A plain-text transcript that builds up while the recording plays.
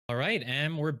All right,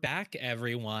 and we're back,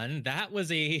 everyone. That was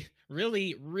a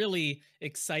really, really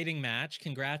exciting match.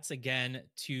 Congrats again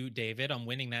to David on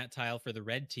winning that tile for the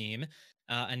red team.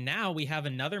 And now we have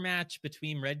another match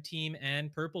between red team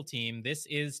and purple team. This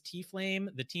is tflame,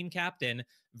 the team captain,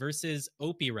 versus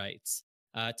OpiWrites.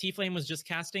 tflame was just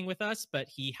casting with us, but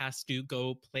he has to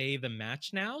go play the match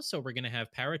now. So we're going to have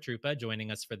Paratroopa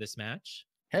joining us for this match.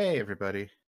 Hey, everybody.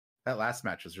 That last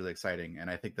match was really exciting, and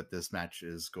I think that this match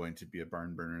is going to be a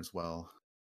barn burner as well.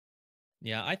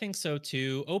 Yeah, I think so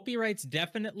too. OpiWrites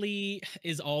definitely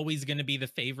is always going to be the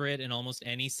favorite in almost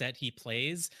any set he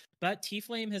plays, but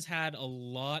tflame has had a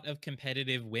lot of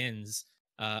competitive wins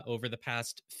over the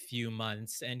past few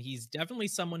months, and he's definitely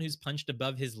someone who's punched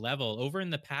above his level. Over in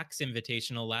the PAX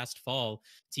Invitational last fall,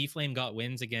 tflame got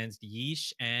wins against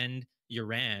Yeesh and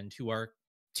Urand, who are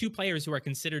two players who are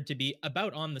considered to be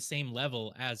about on the same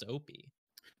level as Opie.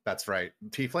 That's right.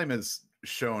 tflame has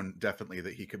shown definitely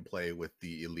that he can play with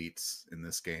the elites in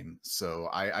this game. So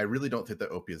I really don't think that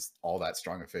Opie is all that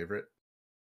strong a favorite.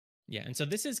 Yeah, and so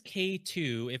this is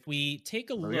K2. If we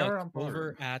take a look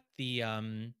over at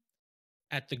the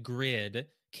grid,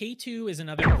 K2 is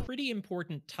another pretty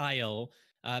important tile.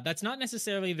 That's not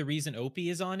necessarily the reason Opie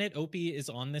is on it. Opie is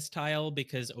on this tile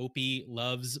because Opie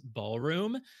loves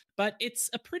ballroom, but it's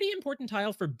a pretty important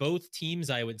tile for both teams,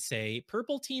 I would say.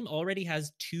 Purple team already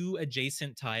has two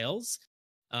adjacent tiles.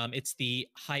 It's the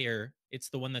higher, it's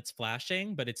the one that's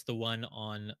flashing, but it's the one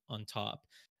on top.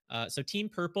 So team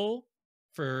purple,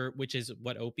 for which is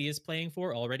what Opie is playing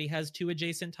for, already has two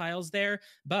adjacent tiles there,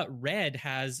 but red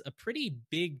has a pretty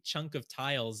big chunk of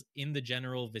tiles in the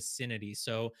general vicinity.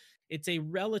 So it's a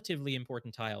relatively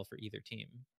important tile for either team.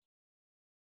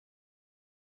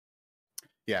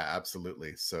 Yeah,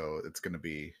 absolutely. So it's going to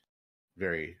be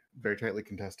very, very tightly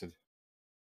contested.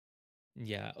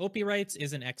 Yeah, OpiWrites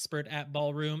is an expert at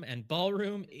ballroom, and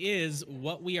ballroom is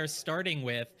what we are starting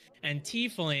with. And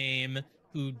tflame,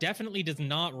 who definitely does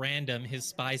not random his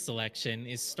spy selection,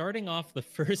 is starting off the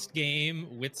first game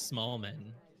with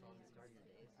Smallman.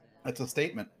 That's a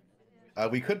statement.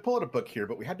 We could pull out a book here,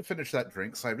 but we had to finish that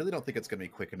drink, so I really don't think it's going to be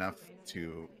quick enough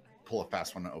to pull a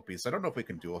fast one on Opie. So I don't know if we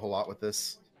can do a whole lot with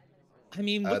this. I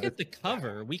mean, look at the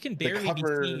cover. We can barely be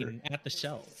seen at the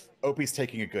shelf. Opie's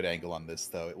taking a good angle on this,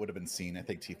 though. It would have been seen. I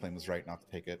think tflame was right not to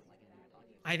take it.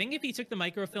 I think if he took the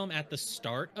microfilm at the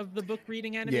start of the book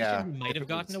reading animation, he might have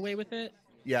gotten away with it.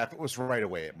 Yeah, if it was right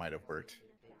away, it might have worked.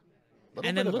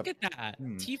 And then look at that.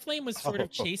 tflame was sort of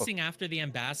chasing after the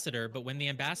ambassador, but when the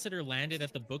ambassador landed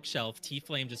at the bookshelf,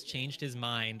 tflame just changed his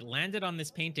mind, landed on this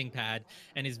painting pad,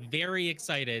 and is very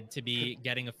excited to be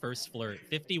getting a first flirt.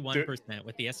 51%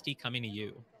 with the ST coming to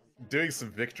you. Doing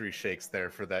some victory shakes there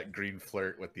for that green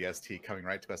flirt with the ST coming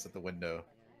right to us at the window,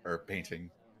 or painting.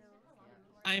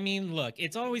 I mean, look,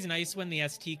 it's always nice when the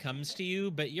ST comes to you,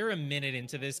 but you're a minute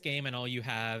into this game and all you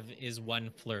have is one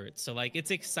flirt. So, like,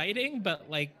 it's exciting, but,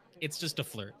 like, it's just a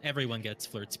flirt. Everyone gets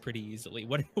flirts pretty easily.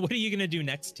 What are you going to do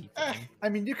next, tflame? I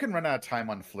mean, you can run out of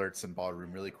time on flirts in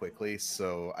ballroom really quickly,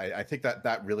 so I think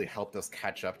that really helped us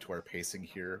catch up to our pacing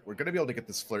here. We're going to be able to get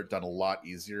this flirt done a lot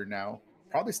easier now.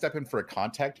 Probably step in for a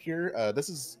contact here. This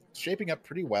is shaping up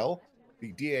pretty well.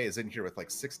 The DA is in here with like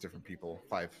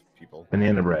 5 people.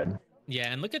 Banana bread.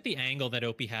 Yeah, and look at the angle that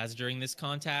Opie has during this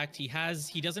contact. He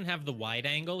doesn't have the wide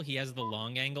angle, he has the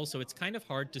long angle, so it's kind of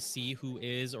hard to see who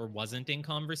is or wasn't in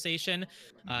conversation.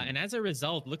 And as a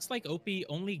result, looks like Opie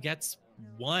only gets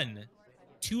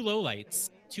two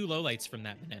lowlights from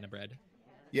that banana bread.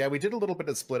 Yeah, we did a little bit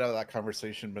of split out of that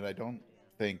conversation, but I don't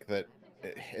think that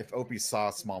if Opie saw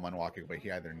Smallman walking away,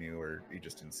 he either knew or he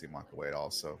just didn't see him walk away at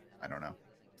all, so I don't know.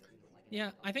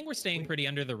 Yeah, I think we're staying pretty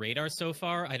under the radar so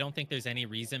far. I don't think there's any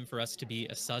reason for us to be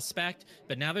a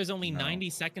but now there's only 90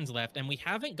 seconds left, and we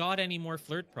haven't got any more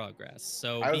flirt progress.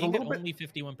 So being at only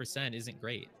 51% isn't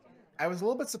great. I was a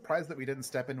little bit surprised that we didn't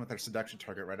step in with our seduction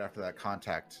target right after that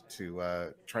contact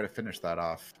to try to finish that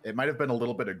off. It might have been a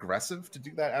little bit aggressive to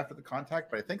do that after the contact,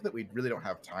 but I think that we really don't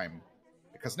have time.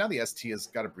 Because now the ST has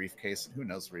got a briefcase, and who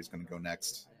knows where he's going to go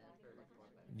next.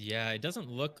 Yeah, it doesn't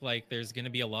look like there's going to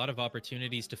be a lot of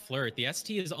opportunities to flirt. The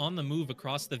ST is on the move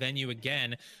across the venue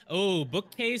again. Oh,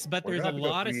 bookcase, but there's a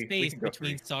lot of space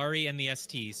between Sari and the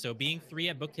ST. So being 3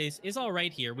 at bookcase is all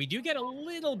right here. We do get a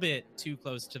little bit too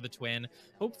close to the twin.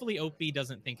 Hopefully Opie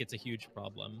doesn't think it's a huge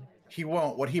problem. He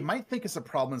won't. What he might think is a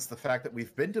problem is the fact that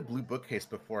we've been to blue bookcase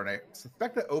before, and I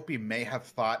suspect that Opie may have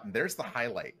thought, and there's the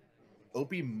highlight,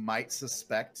 Opie might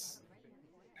suspect,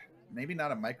 maybe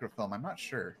not a microfilm, I'm not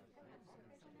sure.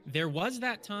 There was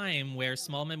that time where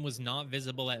Smallman was not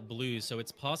visible at blue, so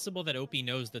it's possible that Opie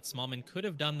knows that Smallman could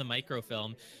have done the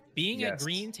microfilm. Being at Yes.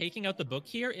 green, taking out the book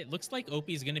here, it looks like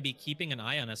Opie's going to be keeping an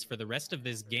eye on us for the rest of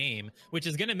this game, which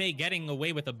is going to make getting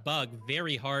away with a bug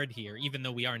very hard here, even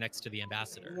though we are next to the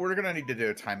ambassador. We're going to need to do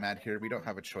a time ad here. We don't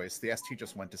have a choice. The ST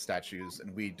just went to statues,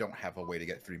 and we don't have a way to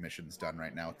get 3 missions done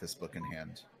right now with this book in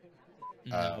hand.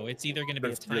 No, it's either going to be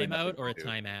a timeout or a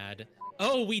time ad.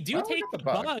 Oh, we do take the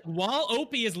bug while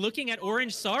Opie is looking at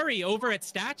Orange Sorry over at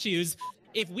statues.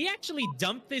 If we actually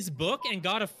dump this book and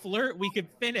got a flirt, we could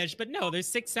finish. But no, there's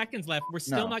 6 seconds left. We're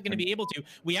still not going to be able to.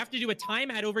 We have to do a time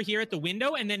ad over here at the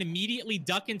window and then immediately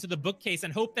duck into the bookcase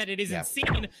and hope that it isn't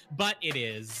seen, but it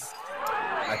is.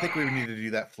 I think we need to do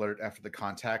that flirt after the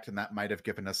contact, and that might have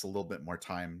given us a little bit more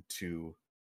time to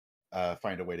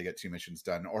find a way to get 2 missions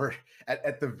done. Or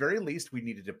at the very least, we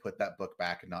needed to put that book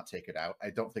back and not take it out. I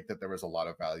don't think that there was a lot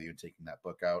of value in taking that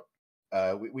book out.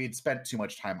 We'd spent too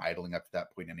much time idling up to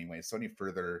that point anyway, so any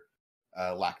further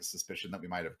lack of suspicion that we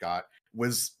might have got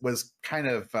was kind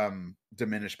of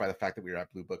diminished by the fact that we were at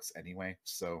blue books anyway.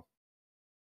 So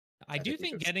I do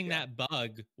think getting that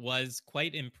bug was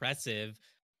quite impressive.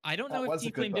 I don't know if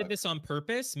tflame did this on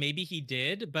purpose. Maybe he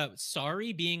did, but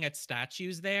Sorry being at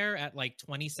statues there at like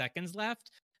 20 seconds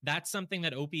left, that's something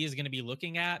that Opie is going to be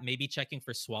looking at, maybe checking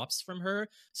for swaps from her.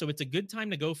 So it's a good time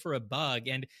to go for a bug.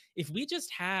 And if we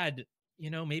just had,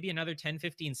 you know, maybe another 10,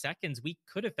 15 seconds, we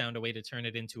could have found a way to turn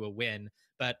it into a win.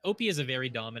 But Opie is a very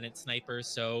dominant sniper,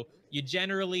 so you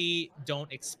generally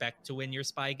don't expect to win your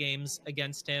spy games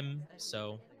against him.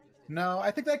 So no,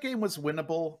 I think that game was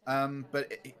winnable,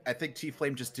 but I think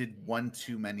tflame just did one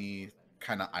too many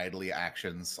kind of idly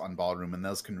actions on Ballroom, and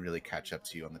those can really catch up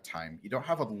to you on the time. You don't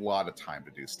have a lot of time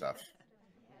to do stuff.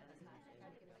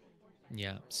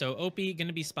 Yeah, so Opie going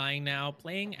to be spying now,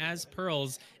 playing as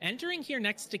Pearls. Entering here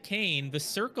next to Kane, the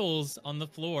circles on the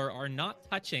floor are not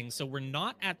touching, so we're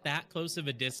not at that close of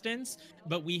a distance,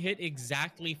 but we hit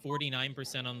exactly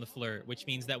 49% on the flirt, which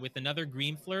means that with another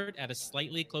green flirt at a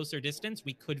slightly closer distance,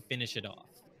 we could finish it off.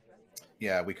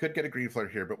 Yeah, we could get a green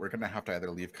flirt here, but we're going to have to either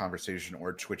leave conversation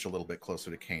or twitch a little bit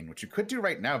closer to Kane, which you could do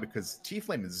right now because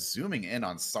tflame is zooming in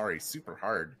on Sorry super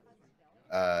hard.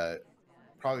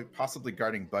 Probably possibly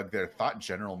guarding bug there. Thought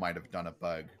General might have done a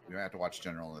bug. We might have to watch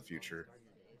General in the future.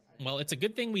 Well, it's a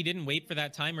good thing we didn't wait for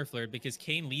that timer flirt because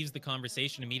Kane leaves the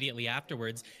conversation immediately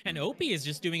afterwards. And Opie is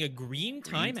just doing a green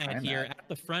time ad here at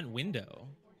the front window.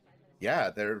 Yeah,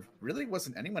 there really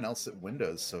wasn't anyone else at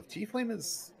windows. So if tflame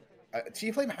is...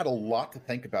 tflame had a lot to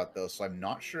think about, though, so I'm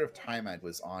not sure if time ad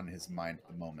was on his mind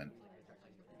at the moment.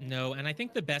 No, and I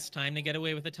think the best time to get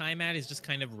away with a time ad is just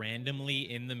kind of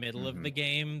randomly in the middle of the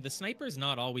game. The sniper's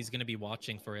not always going to be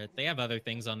watching for it. They have other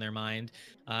things on their mind.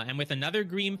 And with another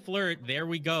green flirt, there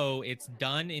we go. It's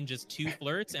done in just 2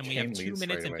 flirts, and we have 2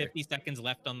 minutes and 50 seconds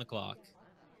left on the clock.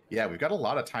 Yeah, we've got a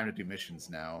lot of time to do missions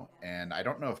now, and I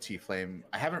don't know if tflame...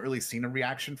 I haven't really seen a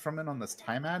reaction from him on this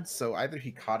time ad, so either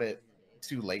he caught it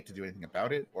too late to do anything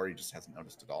about it, or he just hasn't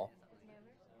noticed at all.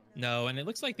 No, and it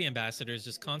looks like the ambassador's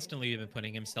just constantly been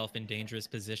putting himself in dangerous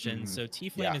positions. So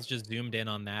tflame is just zoomed in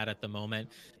on that at the moment.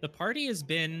 The party has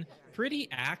been pretty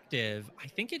active. I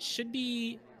think it should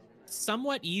be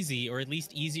somewhat easy, or at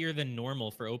least easier than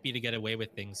normal, for Opie to get away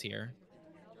with things here.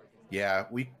 Yeah,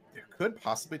 we could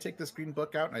possibly take this green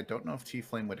book out, and I don't know if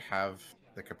tflame would have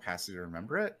the capacity to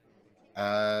remember it.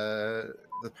 The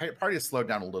party has slowed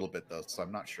down a little bit, though, so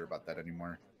I'm not sure about that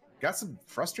anymore. Got some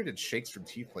frustrated shakes from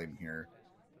tflame here.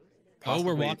 Possibly. Oh,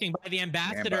 we're walking by the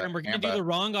ambassador, and we're going to do the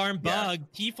wrong arm bug.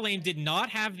 tflame did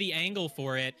not have the angle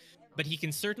for it, but he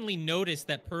can certainly notice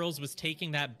that Pearls was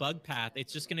taking that bug path.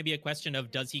 It's just going to be a question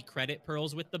of, does he credit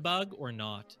Pearls with the bug or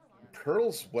not?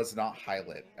 Pearls was not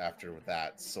highlit after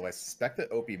that, so I suspect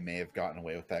that Opie may have gotten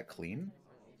away with that clean.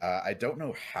 I don't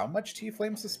know how much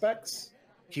tflame suspects.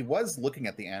 He was looking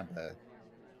at the amba,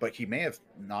 but he may have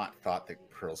not thought that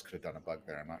Pearls could have done a bug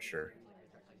there. I'm not sure.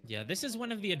 Yeah, this is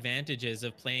one of the advantages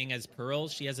of playing as Pearl.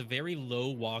 She has a very low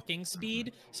walking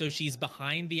speed, so she's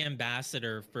behind the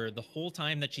ambassador for the whole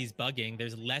time that she's bugging.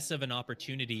 There's less of an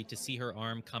opportunity to see her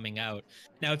arm coming out.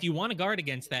 Now, if you want to guard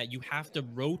against that, you have to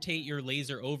rotate your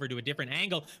laser over to a different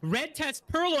angle. Red test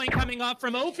Purloin coming off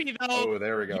from Opie, though. Oh,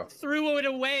 there we go. You threw it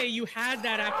away. You had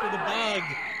that after the bug.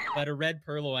 But a red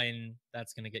Purloin,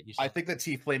 that's going to get you shot. I think that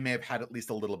tflame may have had at least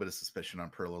a little bit of suspicion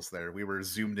on Purlos there. We were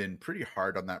zoomed in pretty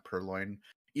hard on that Purloin.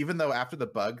 Even though after the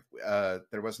bug,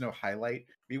 there was no highlight,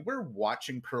 we were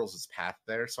watching Pearls' path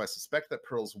there, so I suspect that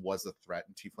Pearls was a threat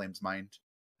in tflame's mind.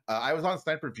 I was on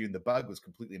sniper view, and the bug was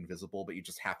completely invisible, but you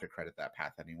just have to credit that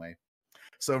path anyway.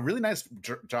 So really nice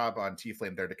job on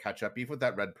tflame there to catch up, even with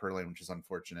that red Purloin, which is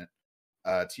unfortunate.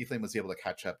 tflame was able to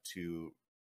catch up to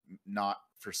not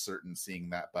for certain seeing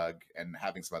that bug and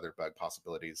having some other bug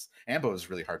possibilities. Ambo is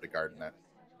really hard to guard in that.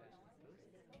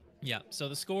 Yeah, so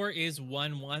the score is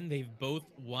 1-1. They've both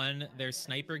won their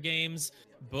sniper games.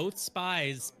 Both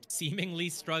spies seemingly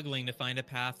struggling to find a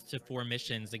path to 4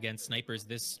 missions against snipers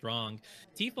this strong.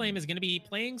 tflame is going to be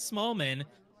playing Smallman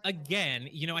again.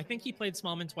 You know, I think he played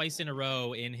Smallman twice in a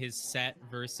row in his set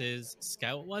versus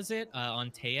Scout, was it? On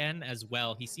Tayan as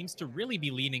well. He seems to really be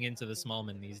leaning into the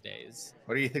Smallman these days.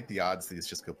 What do you think the odds that he's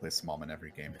just go play Smallman every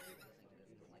game?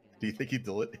 Do you think he'd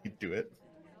do it?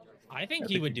 I think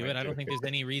he would do it. I don't think there's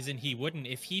any reason he wouldn't.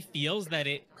 If he feels that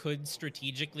it could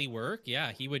strategically work,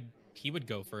 yeah, he would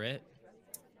go for it.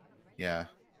 Yeah.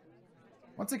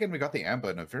 Once again, we got the Amba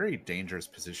in a very dangerous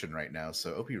position right now,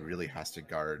 so OP really has to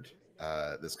guard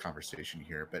this conversation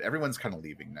here. But everyone's kind of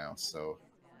leaving now, so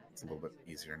it's a little bit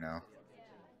easier now.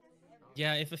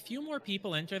 Yeah, if a few more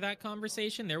people enter that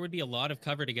conversation, there would be a lot of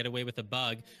cover to get away with a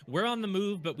bug. We're on the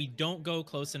move, but we don't go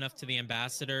close enough to the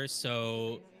ambassador,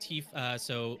 so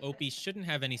OP shouldn't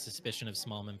have any suspicion of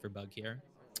Smallman for bug here.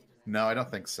 No, I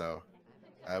don't think so.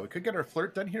 We could get our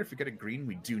flirt done here. If we get a green,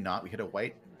 we do not. We hit a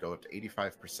white, go up to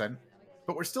 85%.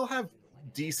 But we still have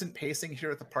decent pacing here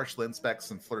with the partial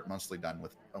inspects and flirt mostly done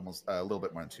with almost a little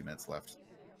bit more than 2 minutes left.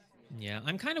 Yeah,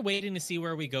 I'm kind of waiting to see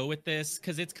where we go with this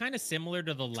because it's kind of similar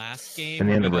to the last game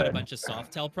where we got a bunch of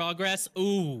Softel progress.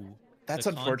 Ooh, that's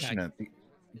unfortunate.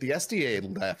 The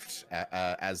SDA left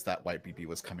as that white BB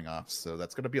was coming off, so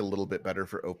that's going to be a little bit better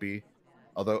for OP.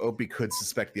 Although OP could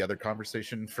suspect the other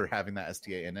conversation for having that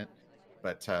SDA in it,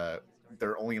 but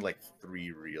there are only like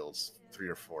 3 reels, 3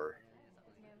 or 4.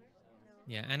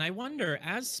 Yeah, and I wonder,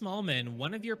 as Smallman,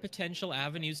 one of your potential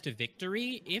avenues to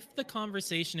victory, if the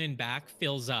conversation in back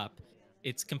fills up,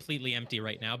 it's completely empty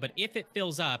right now, but if it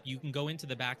fills up, you can go into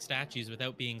the back statues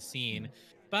without being seen.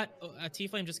 But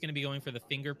tflame just going to be going for the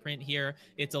fingerprint here.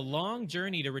 It's a long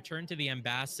journey to return to the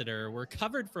ambassador. We're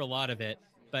covered for a lot of it,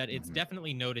 but it's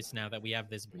definitely noticed now that we have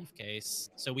this briefcase.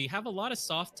 So we have a lot of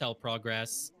Softel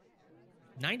progress.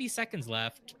 90 seconds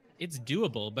left. It's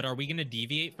doable, but are we going to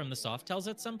deviate from the Softels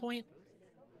at some point?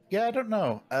 Yeah, I don't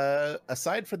know.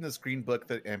 Aside from this green book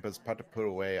that Ampa's about to put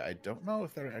away, I don't know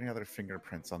if there are any other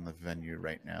fingerprints on the venue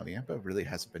right now. The Ampa really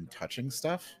hasn't been touching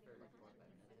stuff.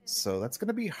 So that's going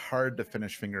to be hard to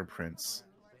finish fingerprints.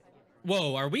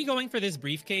 Whoa, are we going for this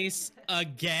briefcase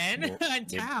again? And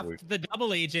Taft, the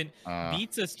double agent,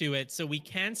 beats us to it, so we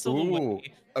cancel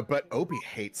away. But Opie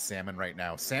hates Salmon right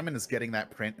now. Salmon is getting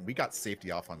that print, and we got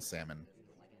safety off on Salmon.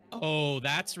 Oh,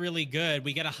 that's really good.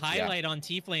 We get a highlight on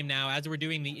tflame now as we're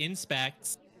doing the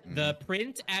inspects. The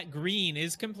print at green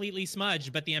is completely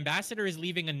smudged, but the ambassador is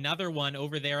leaving another one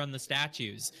over there on the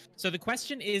statues. So the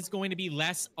question is going to be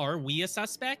less, are we a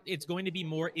suspect? It's going to be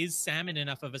more, is Salmon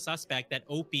enough of a suspect that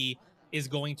OP is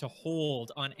going to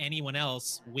hold on anyone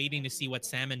else waiting to see what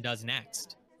Salmon does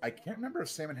next? I can't remember if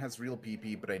Salmon has real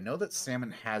PP, but I know that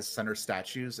Salmon has center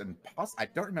statues, and I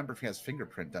don't remember if he has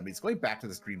fingerprint done, but he's going back to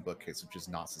this green bookcase, which is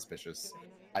not suspicious.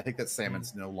 I think that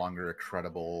Salmon's no longer a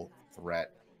credible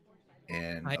threat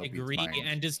in I agree. Mind.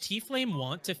 And does tflame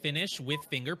want to finish with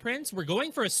fingerprints? We're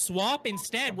going for a swap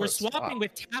instead. We're swapping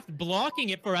with Taft blocking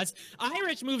it for us.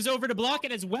 Irish moves over to block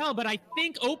it as well, but I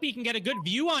think OP can get a good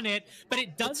view on it, but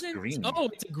it doesn't. Oh,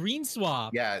 it's a green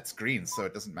swap. Yeah, it's green, so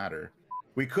it doesn't matter.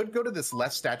 We could go to this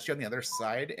left statue on the other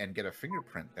side and get a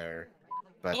fingerprint there.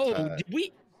 But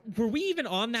were we even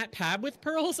on that pad with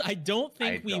pearls? I don't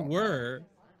think we were.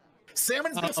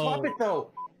 Salmon's gonna swap it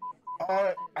though.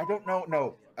 I don't know.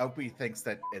 No, Opie thinks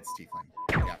that it's tflame.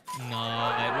 Yeah.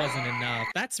 No, it wasn't enough.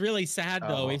 That's really sad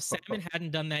though. If Salmon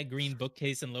hadn't done that green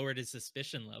bookcase and lowered his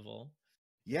suspicion level.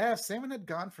 Yeah, if Salmon had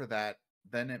gone for that,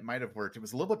 then it might have worked. It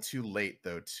was a little bit too late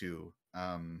though, too.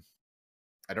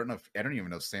 I don't even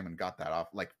know if Salmon got that off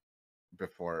like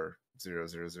before 000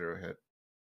 hit.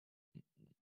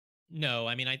 No,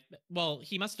 I mean, well,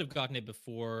 he must have gotten it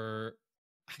before.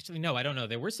 Actually, no, I don't know.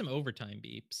 There were some overtime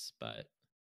beeps, but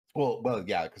well,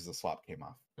 yeah, because the swap came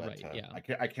off. But, right, yeah. I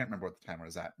can't remember what the timer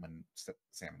was at when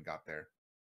Salmon got there.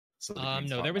 So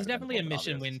no, there was definitely a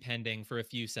mission win pending for a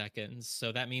few seconds.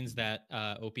 So that means that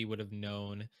OP would have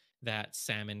known that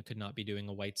Salmon could not be doing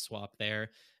a white swap there.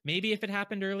 Maybe if it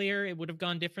happened earlier, it would have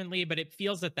gone differently, but it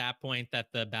feels at that point that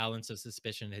the balance of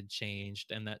suspicion had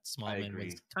changed and that Smallman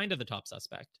was kind of the top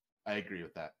suspect. I agree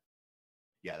with that.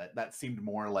 Yeah, that seemed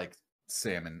more like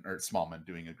Salmon or Smallman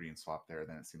doing a green swap there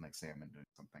than it seemed like Salmon doing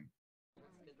something.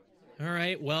 All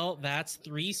right, well, that's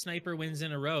 3 sniper wins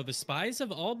in a row. The spies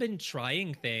have all been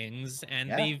trying things, and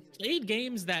Yeah. they've played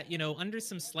games that, under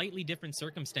some slightly different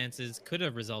circumstances could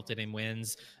have resulted in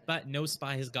wins, but no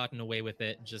spy has gotten away with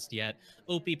it just yet.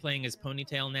 Opie playing his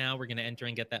ponytail now. We're going to enter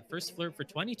and get that first flirt for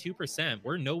 22%.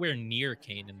 We're nowhere near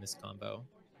Kane in this combo.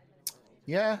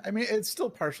 Yeah, I mean, it's still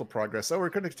partial progress. Oh, we're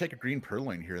going to take a green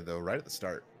purloin here, though, right at the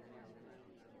start.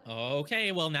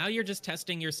 Okay, well, now you're just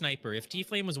testing your sniper. If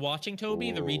T-Flame was watching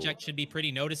Toby, the reject should be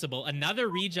pretty noticeable. Another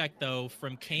reject, though,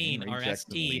 from Kane, our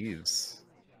ST. Leaves.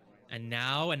 And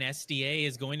now an SDA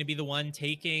is going to be the one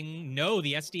taking... No,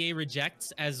 the SDA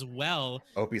rejects as well.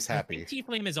 Opie's happy. I think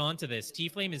T-Flame is onto this.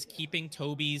 T-Flame is keeping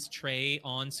Toby's tray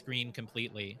on screen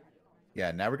completely.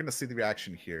 Yeah, now we're going to see the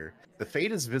reaction here. The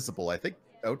fade is visible. I think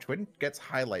Twin gets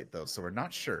highlight, though, so we're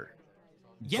not sure.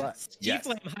 Yes,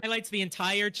 T-Flame highlights the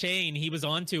entire chain. He was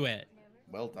onto it.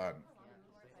 Well done.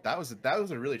 That was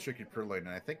a really tricky purloin, and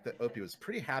I think that Opie was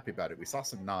pretty happy about it. We saw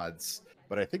some nods,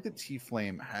 but I think that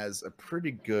T-Flame has a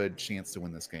pretty good chance to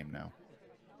win this game now.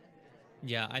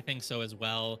 Yeah, I think so as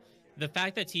well. The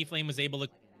fact that T-Flame was able to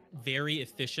very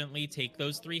efficiently take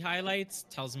those 3 highlights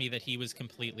tells me that he was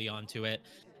completely onto it.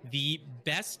 The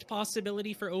best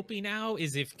possibility for Opie now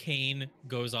is if Kane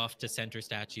goes off to center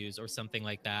statues or something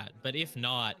like that. But if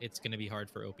not, it's going to be hard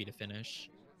for Opie to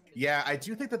finish. Yeah, I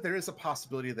do think that there is a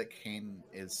possibility that Kane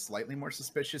is slightly more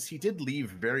suspicious. He did leave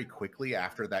very quickly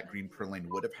after that green purloin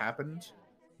would have happened,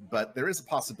 but there is a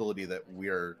possibility that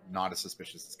we're not as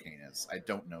suspicious as Kane is. I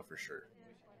don't know for sure.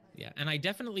 Yeah, and I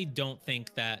definitely don't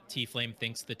think that T-Flame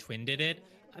thinks the twin did it.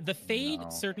 The fade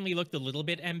certainly looked a little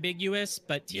bit ambiguous,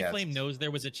 but T-Flame knows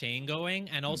there was a chain going,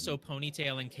 and also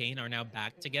Ponytail and Kane are now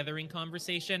back together in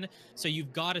conversation, so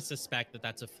you've got to suspect that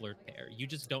that's a flirt pair. You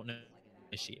just don't know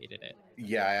initiated it.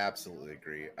 Yeah, I absolutely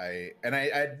agree.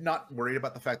 I'm not worried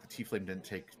about the fact that T-Flame didn't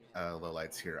take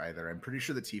lowlights here either. I'm pretty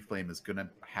sure that T-Flame is going to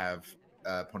have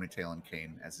Ponytail and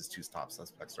Kane as his 2 top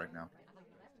suspects right now.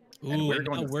 Ooh,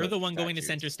 we're the one going to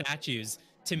center statues.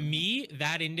 To me,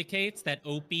 that indicates that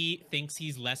Opie thinks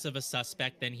he's less of a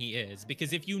suspect than he is.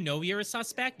 Because if you know you're a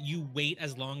suspect, you wait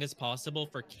as long as possible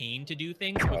for Kane to do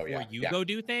things before you go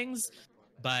do things.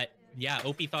 But yeah,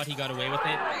 Opie thought he got away with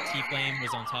it. T-Flame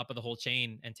was on top of the whole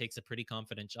chain and takes a pretty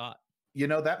confident shot. You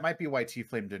know, that might be why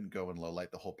T-Flame didn't go and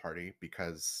lowlight the whole party,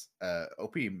 because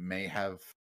Opie may have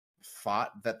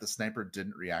thought that the sniper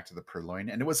didn't react to the purloin,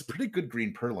 and it was a pretty good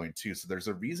green purloin too, so there's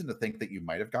a reason to think that you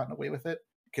might have gotten away with it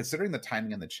considering the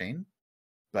timing and the chain.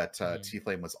 But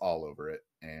T-Flame was all over it,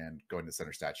 and going to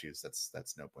center statues,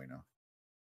 that's no bueno.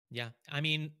 Yeah, I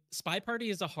mean, Spy Party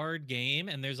is a hard game,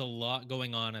 and there's a lot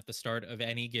going on at the start of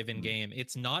any given game.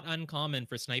 It's not uncommon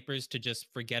for snipers to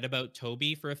just forget about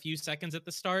Toby for a few seconds at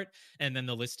the start, and then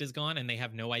the list is gone, and they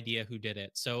have no idea who did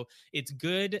it. So it's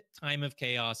good time of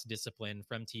chaos discipline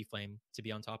from T-Flame to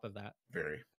be on top of that.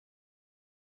 Very.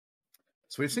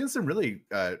 So we've seen some really,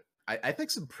 I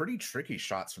think, some pretty tricky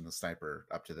shots from the sniper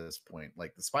up to this point.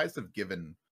 Like, the spies have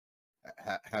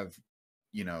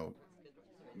you know,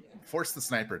 forced the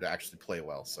sniper to actually play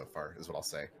well so far, is what I'll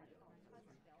say.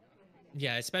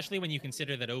 Yeah, especially when you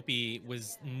consider that Opie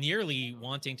was nearly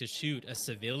wanting to shoot a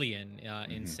civilian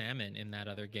in Salmon in that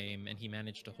other game, and he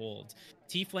managed to hold.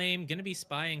 T-Flame going to be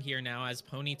spying here now as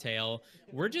Ponytail.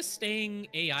 We're just staying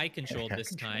AI controlled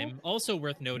this time. Also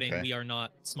worth noting, we are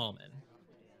not Smallman.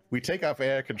 We take off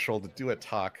AI control to do a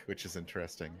talk, which is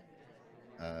interesting.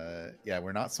 Yeah,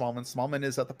 we're not Smallman. Smallman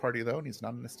is at the party, though, and he's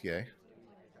not an STA.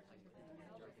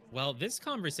 Well, this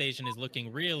conversation is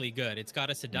looking really good. It's got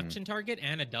a seduction target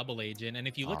and a double agent. And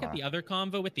if you look at the other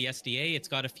convo with the SDA, it's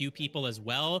got a few people as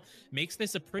well. Makes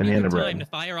this a pretty good time to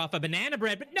fire off a banana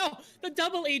bread. But no, the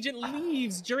double agent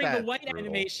leaves during the white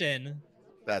animation.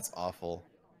 That's awful.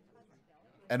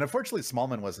 And unfortunately,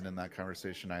 Smallman wasn't in that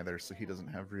conversation either, so he doesn't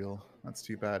have real. That's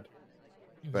too bad.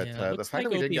 But yeah, the fact that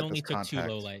we didn't get this took 2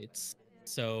 lowlights.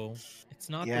 So it's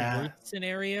not the worst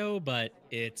scenario, but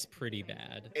it's pretty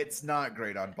bad. It's not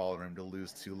great on Ballroom to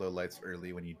lose 2 lowlights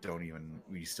early when you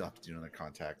still have to do another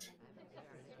contact.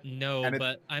 No,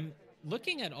 but I'm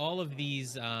looking at all of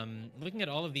these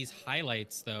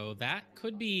highlights though. That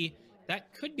could be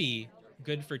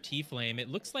good for T-Flame. It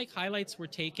looks like highlights were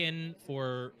taken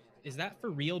for, is that for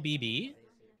real BB?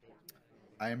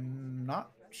 I'm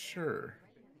not sure.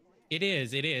 It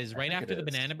is. Right after the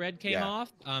banana bread came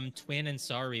off, Twin and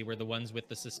Sorry were the ones with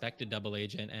the suspected double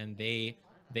agent, and they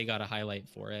got a highlight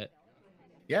for it.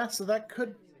 Yeah, so that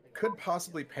could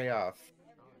possibly pay off.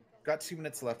 Got 2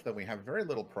 minutes left, though. We have very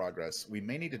little progress. We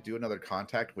may need to do another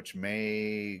contact, which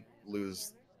may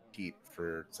lose heat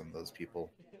for some of those people.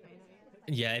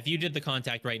 Yeah, if you did the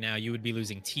contact right now, you would be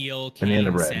losing Teal,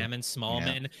 Kane, Salmon,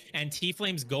 Smallman, and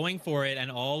T-Flame's going for it,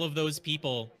 and all of those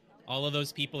people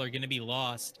are going to be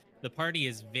lost. The party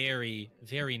is very,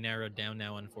 very narrowed down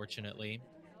now, unfortunately.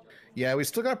 Yeah, we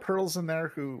still got Pearls in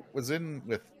there who was in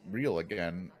with Real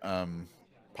again,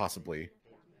 possibly.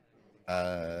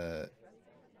 But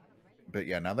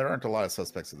yeah, now there aren't a lot of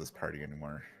suspects of this party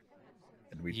anymore.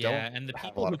 And we don't and the have a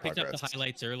people lot who of picked up the progress.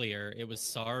 highlights earlier, it was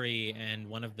Sari and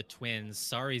one of the twins.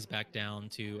 Sari's back down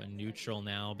to a neutral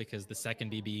now because the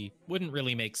second BB wouldn't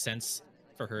really make sense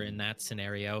for her in that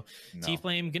scenario. No.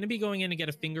 T-Flame going to be going in to get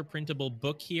a fingerprintable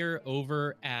book here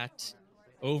over at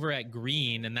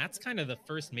green, and that's kind of the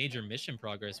first major mission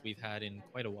progress we've had in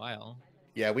quite a while.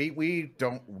 Yeah, we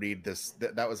don't read this.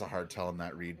 That was a hard tell in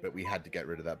that read, but we had to get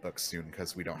rid of that book soon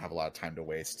because we don't have a lot of time to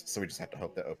waste. So we just have to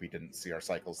hope that Opie didn't see our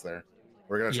cycles there.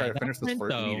 We're going to try to finish this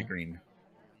flirt. We need a green.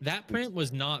 That print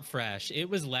was not fresh. It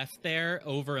was left there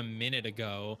over a minute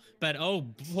ago. But oh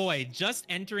boy, just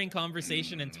entering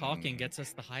conversation and talking gets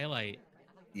us the highlight.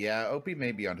 Yeah, Opie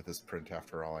may be onto this print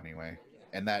after all anyway.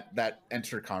 And that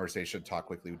enter conversation, talk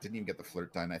quickly, we didn't even get the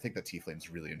flirt done. I think that T-Flame's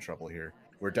really in trouble here.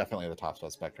 We're definitely the top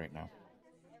suspect right now.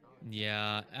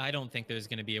 Yeah, I don't think there's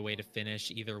going to be a way to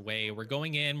finish either way. We're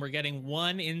going in, we're getting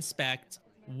one inspect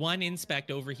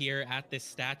over here at this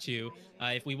statue.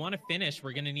 If we want to finish,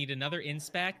 we're going to need another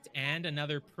inspect and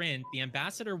another print. The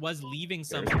ambassador was leaving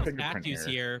some of the statues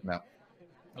here. No.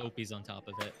 Opie's on top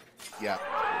of it. Yeah,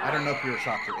 I don't know if we were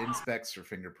shocked for inspects or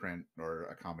fingerprint or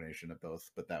a combination of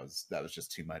both, but that was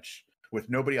just too much.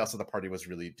 With nobody else at the party was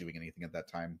really doing anything at that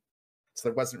time, so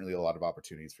there wasn't really a lot of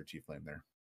opportunities for T-Flame there.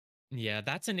 Yeah,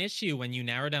 that's an issue when you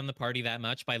narrow down the party that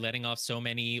much by letting off so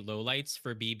many lowlights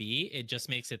for BB. It just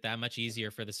makes it that much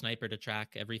easier for the sniper to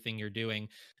track everything you're doing.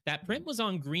 That print was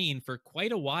on green for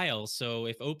quite a while, so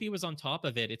if Opie was on top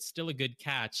of it, it's still a good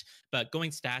catch. But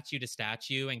going statue to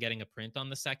statue and getting a print on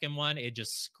the second one, it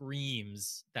just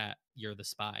screams that you're the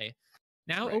spy.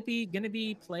 Now, right. Opie going to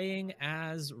be playing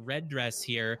as Red Dress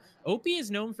here. Opie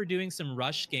is known for doing some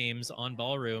rush games on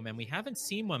Ballroom, and we haven't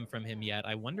seen one from him yet.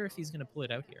 I wonder if he's going to pull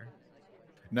it out here.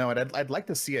 No, and I'd like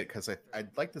to see it because I'd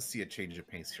like to see a change of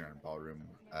pace here on Ballroom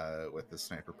with the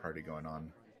sniper party going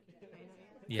on.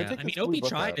 Yeah, I mean, Opie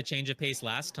tried a change of pace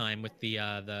last time with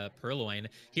the Purloin.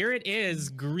 Here it is,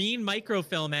 green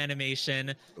microfilm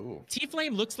animation.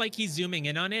 T-Flame looks like he's zooming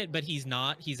in on it, but he's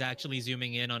not. He's actually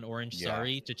zooming in on Orange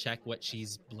Sari to check what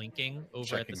she's blinking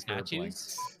over at the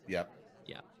statues. Yep.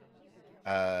 Yeah.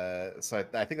 So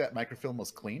I think that microfilm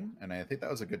was clean, and I think that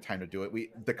was a good time to do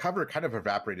it. The cover kind of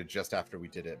evaporated just after we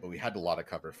did it, but we had a lot of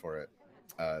cover for it,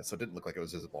 so it didn't look like it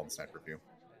was visible in sniper view.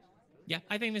 Yeah,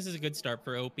 I think this is a good start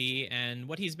for Opie, and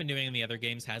what he's been doing in the other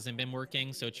games hasn't been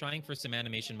working, so trying for some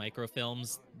animation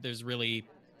microfilms, there's really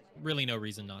no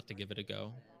reason not to give it a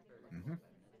go. Mm-hmm.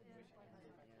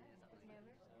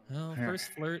 Well,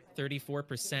 first flirt,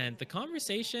 34%. The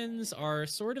conversations are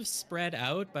sort of spread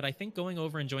out, but I think going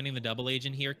over and joining the double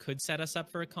agent here could set us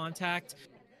up for a contact.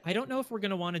 I don't know if we're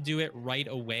going to want to do it right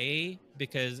away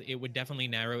because it would definitely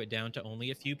narrow it down to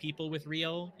only a few people with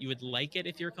real. You would like it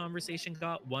if your conversation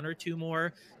got one or two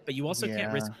more, but you also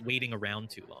can't risk waiting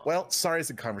around too long. Well, Sari's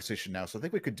in conversation now, so I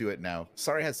think we could do it now.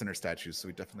 Sari has center statues, so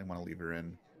we definitely want to leave her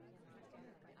in.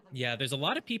 Yeah, there's a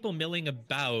lot of people milling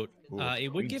about.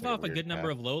 It would give off a good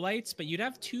number of lowlights, but you'd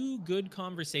have two good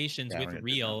conversations with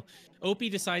real. Opie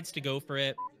decides to go for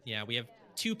it. Yeah, we have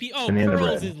two people. Oh,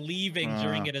 Pearls is leaving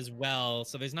during it as well,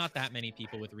 so there's not that many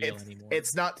people with real anymore.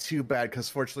 It's not too bad because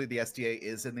fortunately the SDA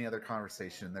is in the other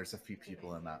conversation. There's a few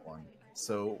people in that one,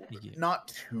 so not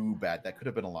too bad. That could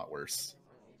have been a lot worse.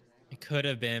 It could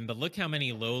have been, but look how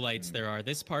many lowlights there are.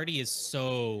 This party is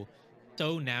so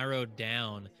narrowed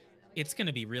down. It's going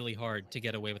to be really hard to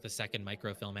get away with a second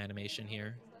microfilm animation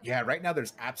here. Yeah, right now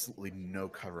there's absolutely no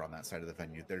cover on that side of the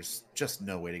venue. There's just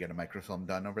no way to get a microfilm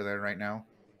done over there right now.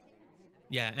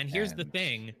 Yeah, and here's the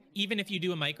thing. Even if you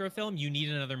do a microfilm, you need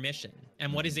another mission.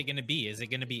 And what is it going to be? Is it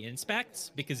going to be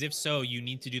inspects? Because if so, you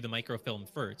need to do the microfilm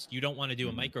first. You don't want to do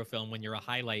a microfilm when you're a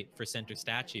highlight for center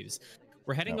statues.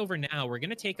 We're heading over now. We're going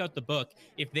to take out the book.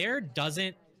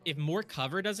 If more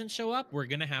cover doesn't show up, we're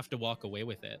going to have to walk away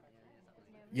with it.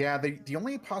 Yeah, the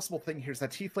only possible thing here is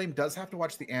that T-Flame does have to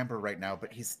watch the amber right now,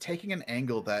 but he's taking an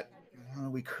angle that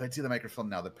we could see the microfilm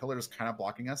now. The pillar is kind of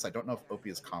blocking us. I don't know if Opie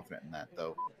is confident in that,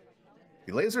 though.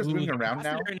 The laser's moving around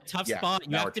now. You're in a tough spot.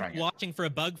 You have to be watching for a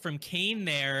bug from Kane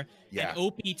there, and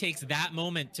Opie takes that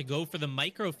moment to go for the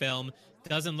microfilm.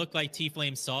 Doesn't look like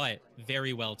T-Flame saw it.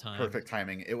 Very well timed. Perfect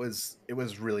timing. It was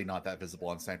really not that visible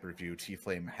on sniper view.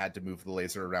 T-Flame had to move the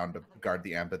laser around to guard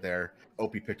the amba there.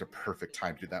 Opie picked a perfect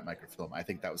time to do that microfilm. I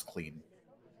think that was clean.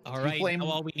 All right, now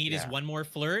all we need is yeah. one more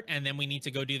flirt, and then we need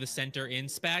to go do the center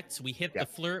inspect. We hit the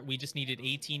flirt. We just needed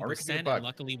 18%, and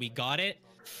luckily we got it.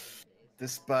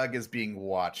 This bug is being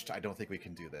watched. I don't think we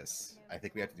can do this. I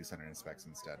think we have to do center inspects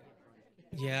instead.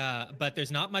 Yeah, but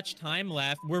there's not much time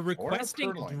left. We're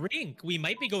requesting drink. We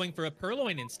might be going for a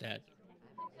purloin instead.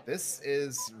 This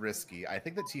is risky. I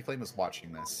think that T-Flame is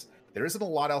watching this. There isn't a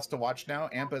lot else to watch now.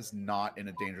 Ampa's not in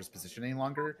a dangerous position any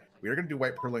longer. We are going to do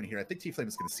white purloin here. I think T-Flame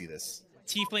is going to see this.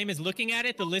 T-Flame is looking at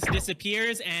it. The list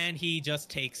disappears, and he just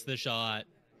takes the shot.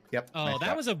 Yep. Oh,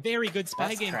 that was a very good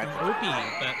spy game from Opie,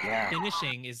 but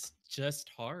finishing is just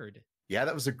hard. Yeah,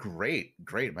 that was a great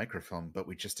microfilm, but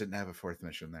we just didn't have a fourth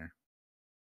mission there.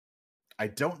 I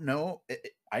don't know.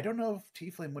 I don't know if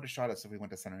T-Flame would have shot us if we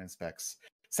went to center inspects.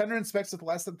 Center inspects with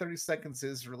less than 30 seconds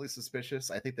is really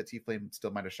suspicious. I think that T-Flame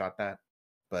still might have shot that,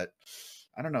 but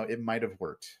I don't know. It might have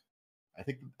worked. I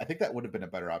think that would have been a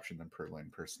better option than purloin,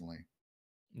 personally.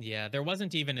 Yeah, there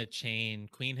wasn't even a chain.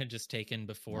 Queen had just taken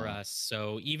before us.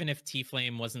 So even if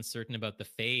T-Flame wasn't certain about the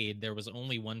fade, there was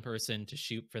only one person to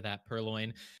shoot for that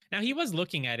purloin. Now, he was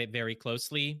looking at it very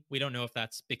closely. We don't know if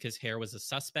that's because Hare was a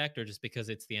suspect or just because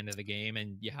it's the end of the game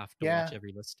and you have to watch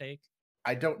every list take.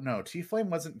 I don't know. T-Flame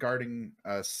wasn't guarding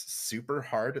us super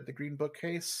hard at the green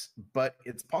bookcase, but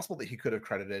it's possible that he could have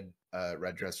credited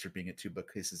Red Dress for being at 2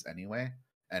 bookcases anyway,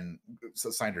 and so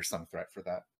assigned her some threat for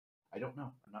that. I don't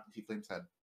know. I'm not in T-Flame's head.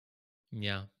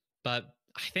 Yeah, but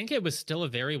I think it was still a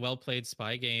very well played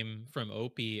spy game from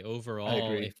Opie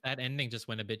overall. If that ending just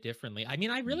went a bit differently, I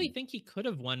mean, I really think he could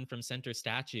have won from center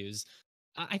statues.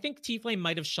 I think T-Flame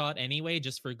might have shot anyway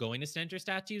just for going to center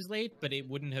statues late, but it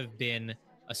wouldn't have been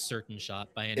a certain shot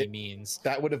by any means.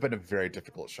 That would have been a very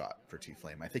difficult shot for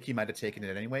T-Flame. I think he might have taken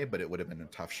it anyway, but it would have been a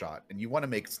tough shot. And you want to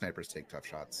make snipers take tough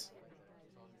shots.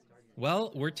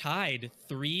 Well, we're tied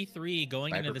 3-3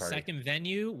 going into the second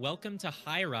venue. Welcome to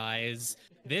High Rise.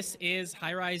 This is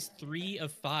High Rise 3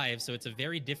 of 5, so it's a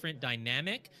very different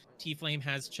dynamic. T-Flame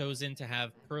has chosen to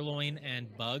have Purloin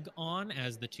and Bug on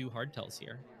as the 2 hardtails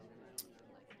here.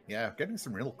 Yeah, getting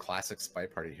some real classic spy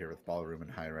party here with Ballroom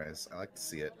and High Rise. I like to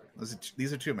see it.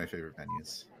 These are 2 of my favorite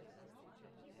venues.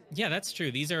 Yeah, that's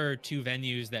true. These are 2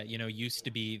 venues that, you know, used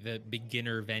to be the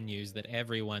beginner venues that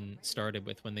everyone started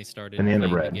with when they started playing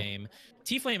the game.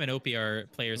 T-Flame and Opie are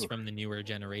players from the newer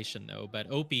generation, though, but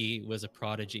Opie was a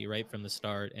prodigy right from the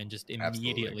start and just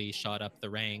immediately shot up the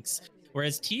ranks,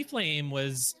 whereas T-Flame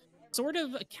was sort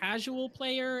of a casual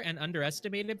player and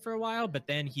underestimated for a while, but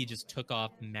then he just took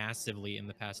off massively in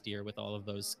the past year with all of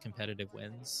those competitive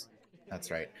wins. That's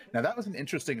right. Now, that was an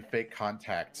interesting fake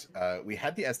contact. We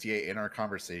had the SDA in our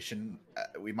conversation.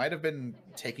 We might have been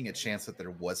taking a chance that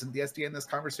there wasn't the SDA in this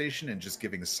conversation and just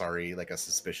giving Sari like a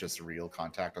suspicious real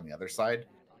contact on the other side.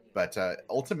 But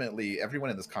ultimately, everyone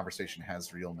in this conversation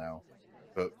has real now,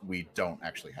 but we don't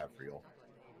actually have real.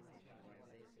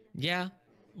 Yeah,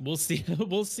 we'll see.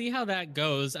 We'll see how that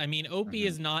goes. I mean, Opie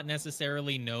is not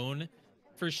necessarily known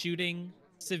for shooting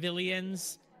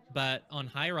civilians. But on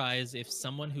High Rise, if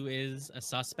someone who is a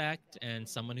suspect and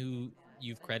someone who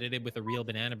you've credited with a real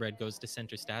banana bread goes to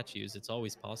center statues, it's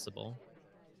always possible.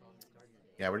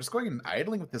 Yeah, we're just going and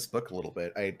idling with this book a little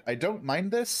bit. I don't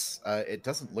mind this. It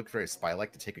doesn't look very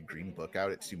spy-like to take a green book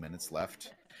out at 2 minutes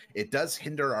left. It does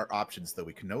hinder our options, though.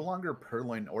 We can no longer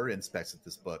purloin or inspect at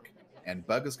this book, and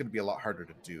Bug is going to be a lot harder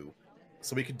to do.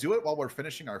 So we can do it while we're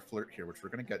finishing our flirt here, which we're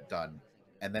going to get done.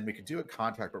 And then we could do a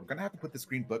contact, but we're going to have to put this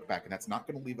green book back, and that's not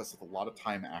going to leave us with a lot of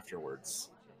time afterwards.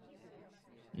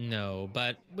 No,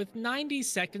 but with 90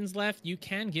 seconds left, you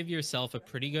can give yourself a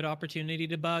pretty good opportunity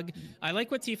to bug. I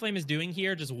like what T-Flame is doing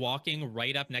here, just walking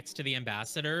right up next to the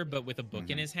ambassador, but with a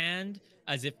book in his hand,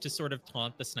 as if to sort of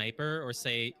taunt the sniper or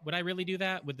say, would I really do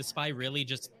that? Would the spy really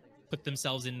just put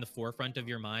themselves in the forefront of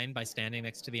your mind by standing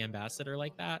next to the ambassador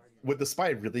like that? Would the spy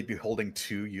really be holding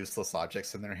 2 useless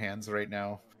objects in their hands right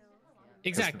now?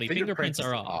 Exactly, fingerprints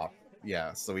are off.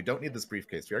 Yeah, so we don't need this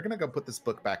briefcase. We are going to go put this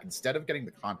book back instead of getting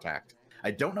the contact. I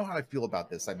don't know how I feel about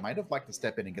this. I might have liked to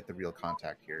step in and get the real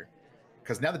contact here,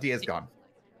 because now the DA is gone.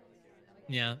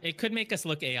 Yeah, it could make us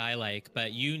look AI-like,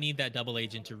 but you need that double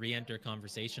agent to re-enter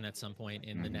conversation at some point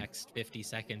in the next 50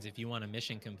 seconds if you want a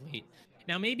mission complete.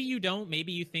 Now, maybe you don't.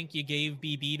 Maybe you think you gave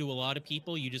BB to a lot of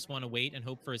people. You just want to wait and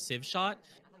hope for a Civ shot.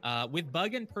 With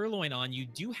Bug and Purloin on, you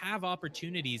do have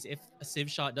opportunities if a Civ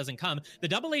shot doesn't come. The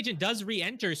double agent does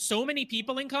re-enter so many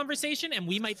people in conversation, and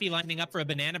we might be lining up for a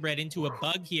banana bread into a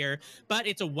Bug here, but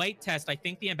it's a white test. I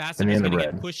think the ambassador is going to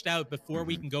get pushed out before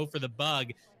we can go for the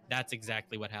Bug. That's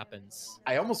exactly what happens.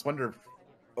 I almost wonder if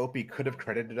Opie could have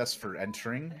credited us for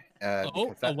entering. A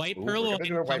white Purloin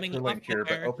coming up here,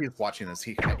 there. but Opie is watching this.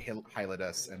 He'll highlight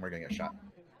us, and we're going to get shot.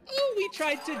 Oh, we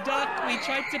tried to duck. We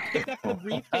tried to pick up the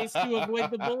briefcase to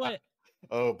avoid the bullet.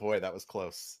 Oh boy, that was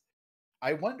close.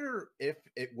 I wonder if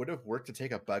it would have worked to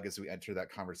take a bug as we enter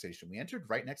that conversation. We entered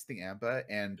right next to the Amba,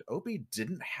 and Opie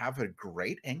didn't have a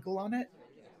great angle on it.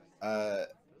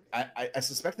 I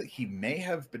suspect that he may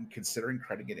have been considering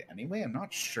crediting it anyway. I'm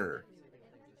not sure,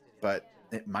 but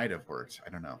it might have worked. I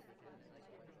don't know.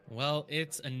 Well,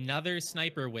 it's another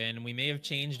sniper win. We may have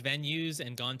changed venues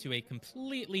and gone to a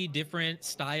completely different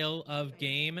style of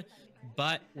game,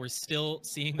 but we're still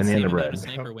seeing the same amount of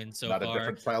sniper wins so Not far. a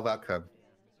different style outcome.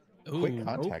 Quick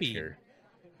contact Opie. here.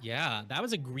 Yeah, that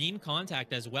was a green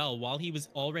contact as well while he was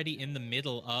already in the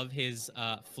middle of his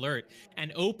flirt.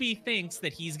 And Opie thinks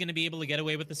that he's going to be able to get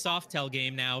away with the Softel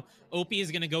game now. Opie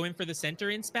is going to go in for the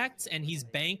center inspects, and he's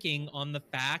banking on the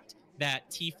fact that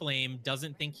T-Flame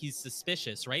doesn't think he's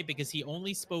suspicious, right? Because he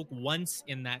only spoke once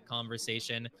in that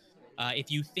conversation.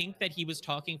 If you think that he was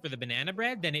talking for the banana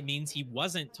bread, then it means he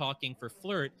wasn't talking for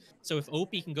flirt. So if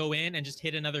Opie can go in and just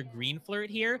hit another green flirt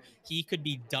here, he could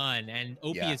be done. And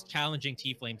Opie is challenging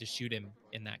T-Flame to shoot him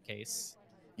in that case.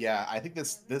 Yeah, I think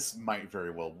this might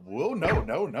very well. Whoa,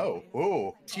 no.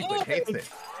 Oh, T-Flame hates it.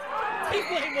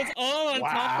 T-Flame was all on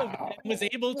top of it and was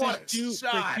able to shoot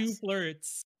for 2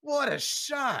 flirts. What a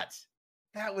shot!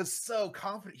 That was so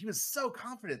confident. He was so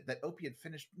confident that Opie had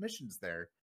finished missions there.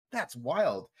 That's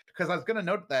wild. Because I was going to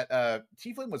note that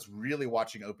T-Flame was really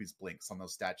watching Opie's blinks on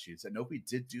those statues, and Opie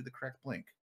did do the correct blink.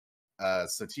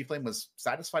 So T-Flame was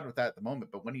satisfied with that at the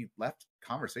moment, but when he left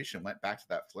conversation, went back to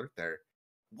that flirt there,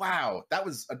 wow, that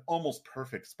was an almost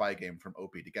perfect spy game from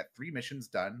Opie to get 3 missions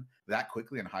done that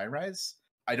quickly in high rise.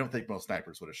 I don't think most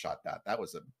snipers would have shot that. That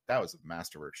was a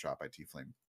masterwork shot by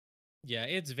T-Flame. Yeah,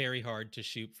 it's very hard to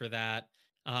shoot for that.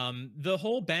 The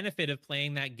whole benefit of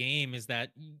playing that game is that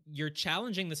you're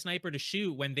challenging the sniper to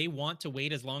shoot when they want to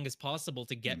wait as long as possible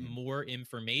to get more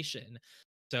information.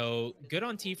 So good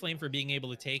on T-Flame for being able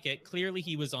to take it. Clearly,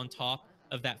 he was on top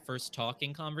of that first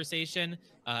talking conversation.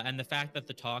 And the fact that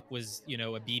the talk was, a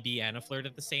BB and a flirt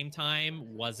at the same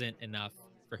time wasn't enough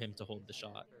for him to hold the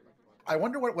shot. I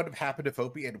wonder what would have happened if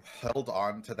Opie had held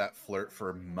on to that flirt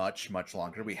for much, much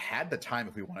longer. We had the time,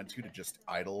 if we wanted to just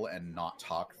idle and not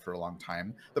talk for a long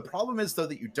time. The problem is, though,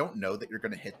 that you don't know that you're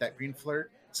going to hit that green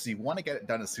flirt. So you want to get it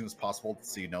done as soon as possible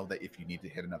so you know that if you need to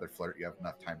hit another flirt, you have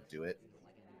enough time to do it.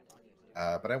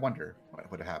 But I wonder what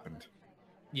would have happened.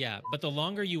 Yeah, but the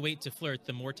longer you wait to flirt,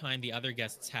 the more time the other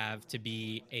guests have to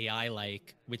be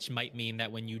AI-like, which might mean that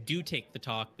when you do take the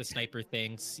talk, the sniper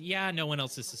thinks, yeah, no one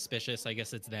else is suspicious. I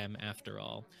guess it's them after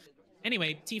all.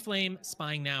 Anyway, T-Flame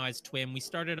spying now as Twim. We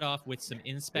started off with some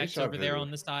inspects over there on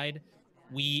the side.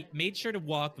 We made sure to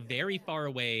walk very far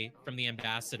away from the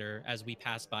ambassador as we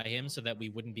passed by him so that we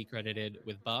wouldn't be credited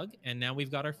with bug. And now we've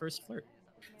got our first flirt.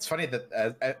 It's funny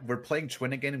that we're playing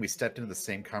Twin again, and we stepped into the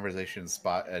same conversation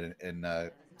spot in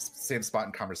same spot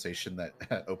in conversation that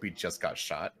Opie just got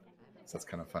shot. So that's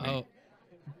kind of funny. Oh,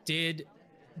 did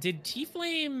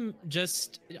T-Flame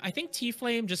just... I think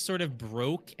T-Flame just sort of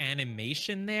broke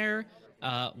animation there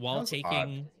while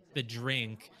taking the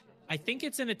drink. I think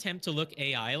it's an attempt to look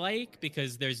AI-like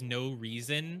because there's no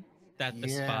reason that the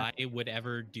spy would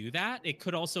ever do that. It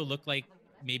could also look like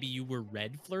maybe you were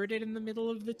red flirted in the middle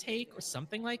of the take or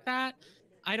something like that.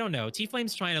 I don't know.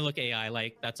 T-Flame's trying to look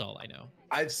AI-like. That's all I know.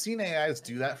 I've seen AIs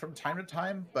do that from time to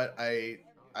time, but I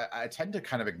tend to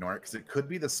kind of ignore it because it could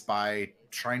be the spy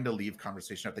trying to leave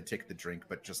conversation after they take the drink,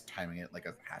 but just timing it like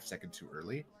a half second too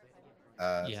early.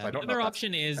 Yeah, so the other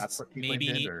option is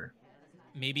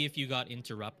maybe if you got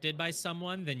interrupted by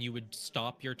someone, then you would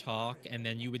stop your talk and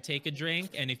then you would take a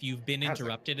drink. And if you've been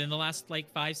interrupted in the last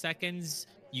 5 seconds,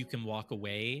 you can walk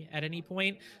away at any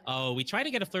point. Oh, we try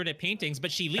to get a flirt at paintings,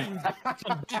 but she leaves.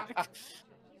 Come back.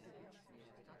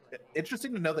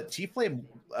 Interesting to know that T-Flame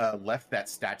left that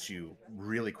statue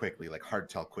really quickly, like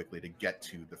hardtail quickly, to get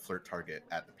to the flirt target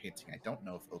at the painting. I don't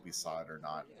know if Opie saw it or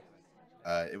not.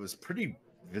 It was pretty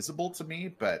visible to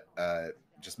me, but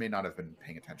just may not have been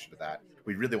paying attention to that.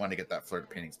 We really wanted to get that flirt at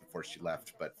paintings before she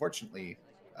left, but fortunately,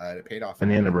 it paid off.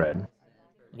 Banana bread.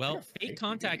 Well, fake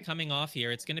contact coming off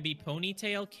here. It's going to be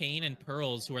Ponytail, Kane, and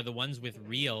Pearls who are the ones with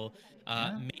real.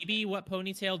 Maybe what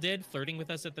Ponytail did, flirting with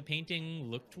us at the painting,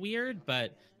 looked weird,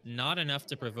 but not enough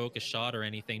to provoke a shot or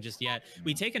anything just yet.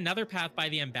 We take another path by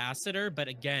the ambassador, but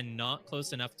again, not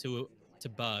close enough to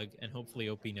bug, and hopefully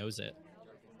Opie knows it.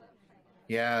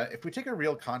 Yeah, if we take a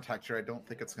real contact here, I don't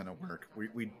think it's going to work.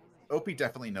 Opie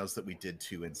definitely knows that we did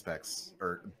 2 inspects,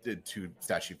 or did 2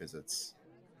 statue visits.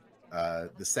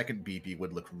 The second BB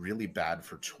would look really bad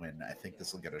for Twin. I think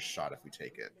this will get a shot if we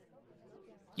take it.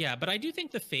 Yeah, but I do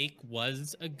think the fake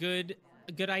was a good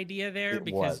a good idea there, It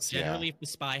because was, generally yeah. if the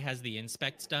spy has the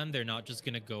inspects done, they're not just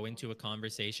going to go into a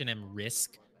conversation and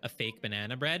risk a fake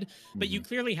banana bread. But you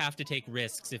clearly have to take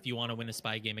risks if you want to win a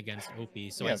spy game against Opie.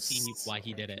 So I see why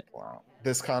he did it. Wow.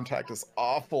 This contact is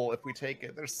awful if we take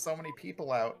it. There's so many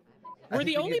people out. We're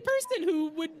the only person who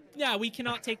would. Yeah, we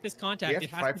cannot take this contact. It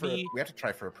has to be. We have to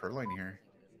try for a purloin here.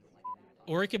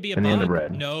 Or it could be a banana bug.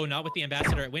 bread. No, not with the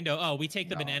ambassador at window. Oh, we take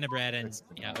the banana bread, and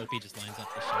yeah, OP just lines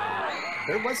up the shot.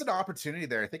 There was an opportunity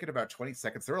there. I think in about 20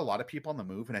 seconds, there were a lot of people on the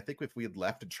move, and I think if we had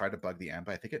left and tried to bug the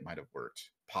Amba, I think it might have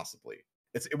worked. Possibly.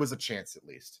 It was a chance at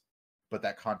least. But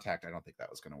that contact, I don't think that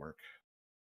was going to work.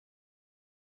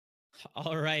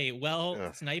 All right.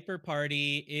 Well, Sniper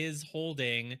Party is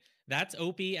holding. That's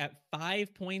Opie at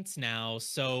 5 points now.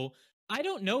 So I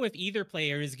don't know if either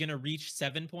player is going to reach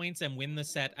 7 points and win the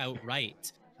set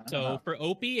outright. So for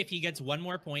Opie, if he gets one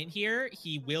more point here,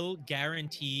 he will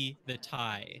guarantee the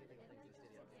tie.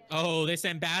 Oh, this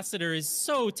ambassador is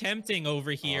so tempting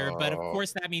over here, but of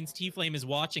course that means T-Flame is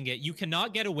watching it. You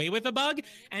cannot get away with a bug,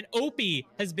 and Opie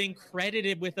has been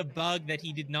credited with a bug that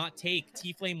he did not take.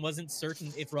 T-Flame wasn't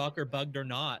certain if Rocker bugged or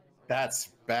not. That's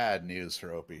bad news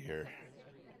for Opie here.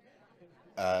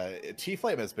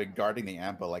 T-Flame has been guarding the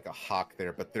Amba like a hawk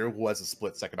there, but there was a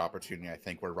split-second opportunity, I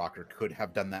think, where Rocker could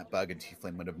have done that bug and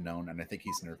T-Flame would have known, and I think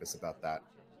he's nervous about that.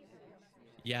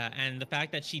 Yeah, and the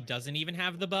fact that she doesn't even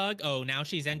have the bug, now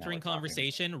she's entering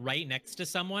conversation right next to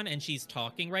someone and she's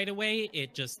talking right away,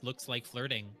 it just looks like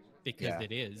flirting, because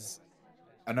it is.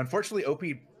 And unfortunately,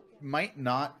 Opie might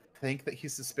not think that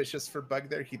he's suspicious for bug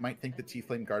there. He might think that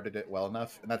T-Flame guarded it well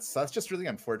enough, and that's just really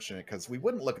unfortunate, because we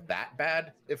wouldn't look that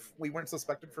bad if we weren't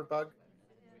suspected for bug.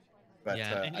 But,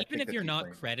 yeah, and even if you're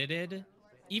not credited,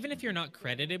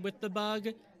 with the bug,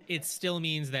 it still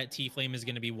means that T-Flame is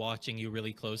going to be watching you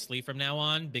really closely from now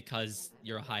on, because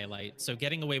you're a highlight. So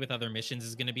getting away with other missions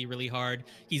is going to be really hard.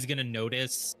 He's going to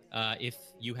notice if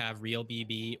you have real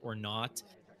BB or not.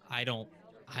 I don't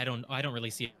really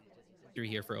see it through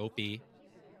here for Opie.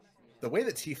 The way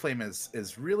that T-Flame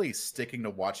is really sticking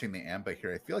to watching the Amba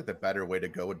here, I feel like the better way to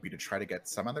go would be to try to get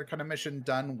some other kind of mission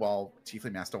done while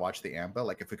T-Flame has to watch the Amba.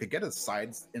 Like if we could get a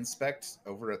side inspect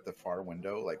over at the far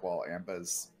window, like while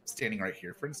Amba's standing right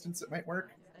here, for instance, it might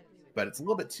work. But it's a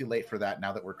little bit too late for that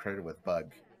now that we're credited with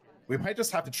bug. We might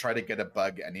just have to try to get a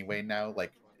bug anyway now.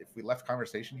 Like if we left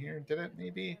conversation here and did it,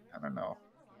 maybe? I don't know.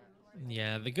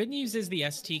 Yeah, the good news is the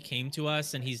ST came to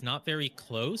us and he's not very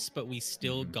close, but we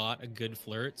still got a good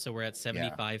flirt, so we're at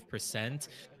 75%.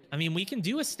 I mean, we can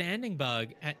do a standing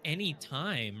bug at any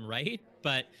time, right?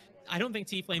 But I don't think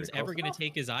T-Flame's ever going to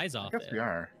take his eyes off it.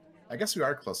 I guess we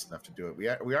are close enough to do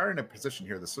it. We are in a position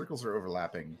here. The circles are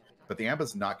overlapping, but the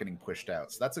Amba's not getting pushed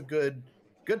out. So that's a good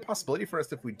possibility for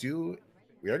us if we do.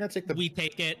 We are going to take the... We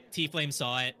take it. T-Flame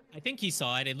saw it. I think he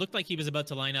saw it. It looked like he was about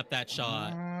to line up that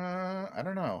shot. I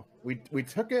don't know. We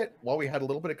took it while we had a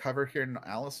little bit of cover here, and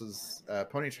Alice's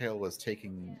ponytail was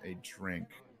taking a drink.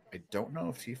 I don't know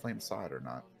if T-Flame saw it or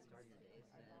not.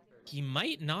 He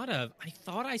might not have. I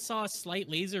thought I saw a slight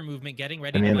laser movement getting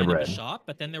ready to line up a shot,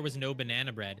 but then there was no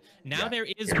banana bread. Now there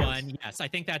is one. Yes, I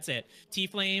think that's it.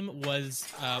 T-Flame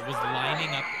was lining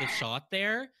up the shot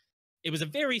there. It was a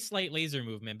very slight laser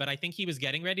movement, but I think he was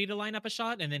getting ready to line up a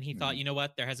shot, and then he thought, you know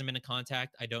what, there hasn't been a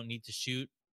contact. I don't need to shoot.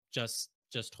 Just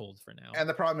hold for now. And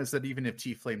the problem is that even if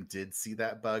T-Flame did see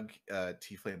that bug,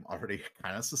 T-Flame already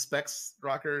kind of suspects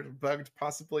Rocker bugged,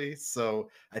 possibly. So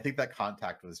I think that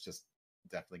contact was just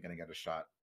definitely going to get a shot.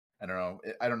 I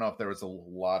don't know if there was a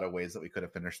lot of ways that we could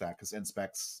have finished that, because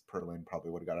Inspects Perlin probably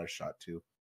would have got our shot too.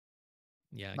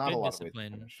 Yeah, not good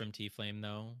discipline from T-Flame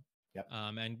though. Yep.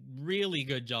 And really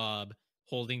good job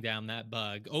holding down that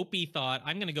bug. Opie thought,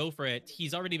 I'm going to go for it.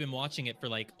 He's already been watching it for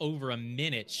like over a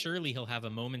minute. Surely he'll have a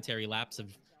momentary lapse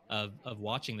of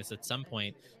watching this at some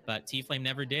point, but T-Flame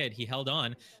never did. He held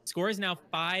on. Score is now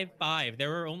 5-5.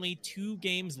 There are only 2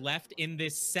 games left in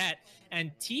this set,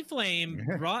 and T-Flame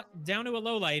brought down to a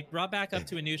low light, brought back up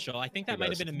to a neutral. I think that might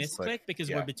have been a misclick because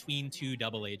we're between 2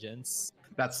 double agents.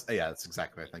 That's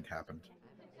exactly what I think happened.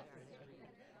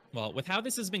 Well, with how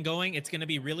this has been going, it's going to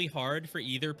be really hard for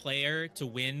either player to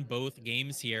win both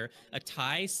games here. A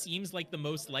tie seems like the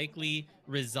most likely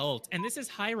result. And this is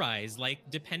high rise. Like,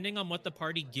 depending on what the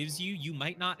party gives you, you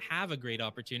might not have a great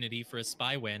opportunity for a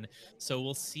spy win. So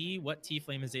we'll see what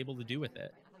T-Flame is able to do with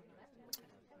it.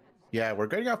 Yeah, we're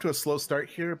getting off to a slow start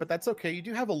here, but that's okay. You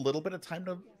do have a little bit of time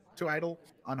to idle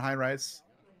on high rise.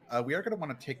 We are going to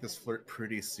want to take this flirt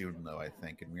pretty soon, though, I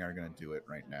think, and we are going to do it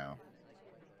right now.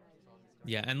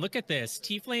 Yeah, and look at this.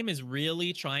 T-Flame is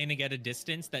really trying to get a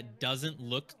distance that doesn't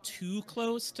look too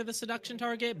close to the seduction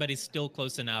target, but is still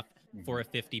close enough for a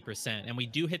 50%. And we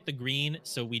do hit the green,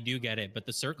 so we do get it, but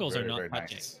the circles are not very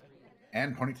touching. Nice.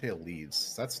 And ponytail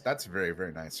leads. That's very,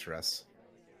 very nice for us.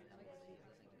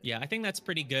 Yeah, I think that's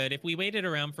pretty good. If we waited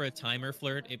around for a timer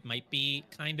flirt, it might be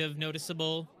kind of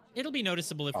noticeable. It'll be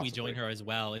noticeable if we join her as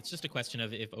well. It's just a question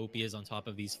of if Opie is on top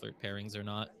of these flirt pairings or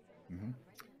not.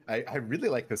 I really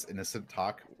like this innocent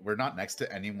talk. We're not next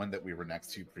to anyone that we were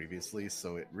next to previously,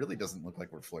 so it really doesn't look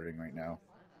like we're flirting right now.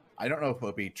 I don't know if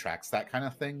Opie tracks that kind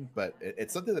of thing, but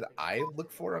it's something that I look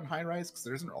for on High Rise because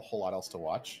there isn't a whole lot else to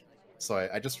watch. So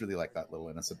I just really like that little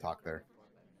innocent talk there.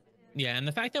 Yeah, and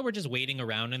the fact that we're just waiting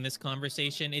around in this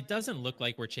conversation, it doesn't look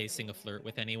like we're chasing a flirt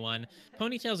with anyone.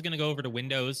 Ponytail's going to go over to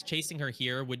Windows. Chasing her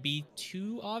here would be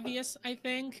too obvious, I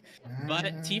think.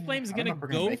 But T-Flame's going to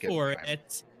go for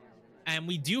it. And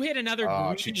we do hit another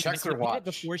green. She checks her watch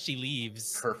before she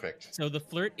leaves. Perfect. So the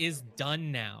flirt is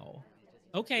done now.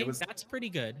 Okay, that's pretty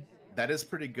good. That is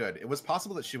pretty good. It was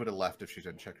possible that she would have left if she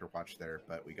didn't check her watch there,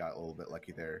 but we got a little bit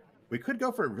lucky there. We could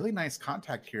go for a really nice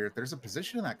contact here. If there's a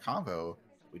position in that convo,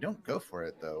 we don't go for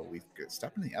it, though. We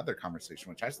step into the other conversation,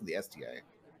 which has the SDA.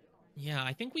 Yeah,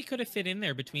 I think we could have fit in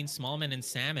there between Smallman and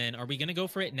Salmon. Are we going to go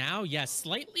for it now? Yes,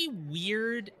 slightly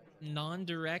weird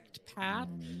non-direct path.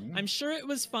 I'm sure it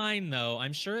was fine, though.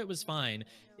 I'm sure it was fine.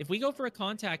 If we go for a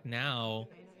contact now,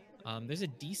 there's a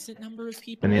decent number of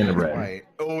people. And the end of red. Right.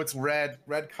 Oh, it's red.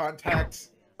 Red contact.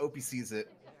 Opie sees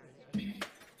it.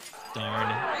 Darn.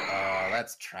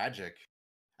 That's tragic.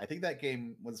 I think that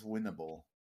game was winnable.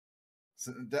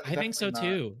 So I think so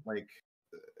too. Like,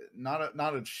 not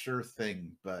a sure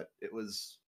thing, but it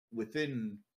was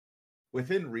within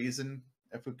reason.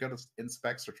 If we go to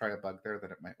inspects or try a bug there,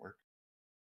 then it might work.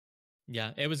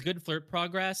 Yeah, it was good flirt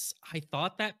progress. I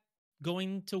thought that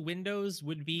going to Windows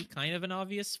would be kind of an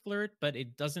obvious flirt, but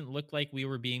it doesn't look like we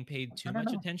were being paid too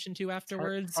much attention to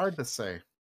afterwards. Hard to say.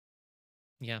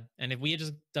 Yeah, and if we had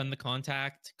just done the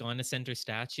contact, gone to center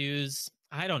statues,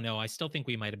 I don't know. I still think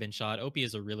we might have been shot. Opie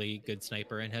is a really good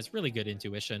sniper and has really good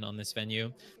intuition on this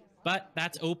venue. But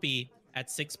that's Opie at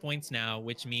 6 points now,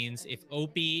 which means if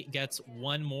Opie gets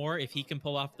one more, if he can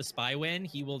pull off the spy win,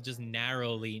 he will just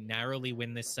narrowly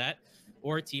win this set.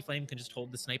 Or T-Flame can just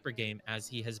hold the sniper game as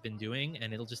he has been doing,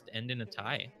 and it'll just end in a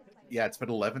tie. Yeah, it's been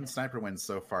 11 sniper wins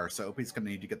so far, so Opie's going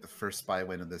to need to get the first spy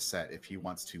win of this set if he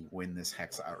wants to win this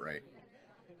Hex outright.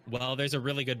 Well, there's a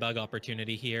really good bug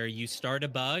opportunity here. You start a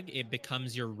bug, it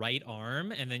becomes your right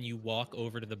arm, and then you walk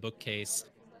over to the bookcase.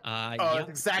 That's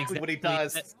exactly what he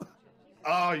does.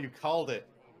 Oh, you called it.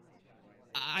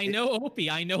 I know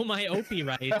Opie. I know my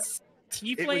OpiWrites.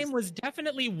 T-Flame was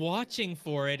definitely watching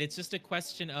for it. It's just a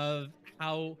question of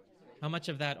how much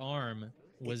of that arm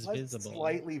was visible.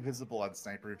 Slightly visible on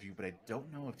sniper view, but I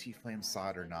don't know if T-Flame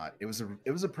saw it or not. It was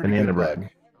a pretty good bug.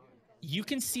 You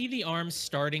can see the arm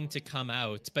starting to come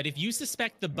out, but if you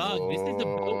suspect the bug, this is the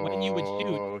boat when you would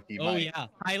shoot. Yeah,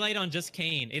 highlight on just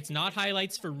Kane. It's not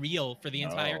highlights for real for the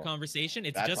entire conversation.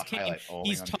 It's just Kane.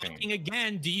 He's talking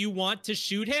again. Do you want to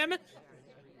shoot him?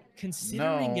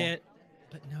 Considering it,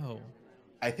 but no.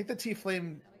 I think the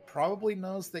T-Flame probably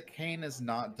knows that Kane is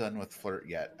not done with flirt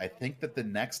yet. I think that the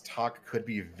next talk could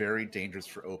be very dangerous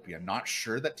for Opie. I'm not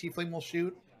sure that T-Flame will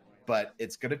shoot, but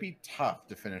it's going to be tough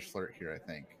to finish flirt here, I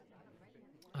think.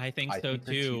 I think so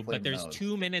too, but there's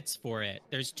 2 minutes for it.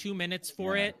 There's 2 minutes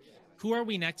for it. Who are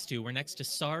we next to? We're next to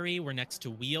Sorry. We're next to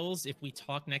Wheels. If we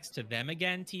talk next to them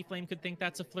again, T-Flame could think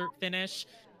that's a flirt finish.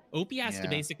 Opie has to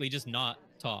basically just not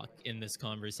talk in this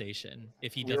conversation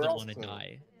if he doesn't want to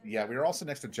die. Yeah, we are also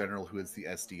next to General, who is the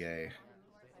SDA.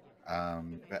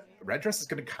 Red Dress is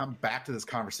going to come back to this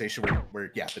conversation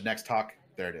where the next talk,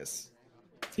 there it is.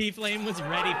 T-Flame was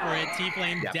ready for it.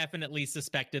 T-Flame definitely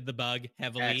suspected the bug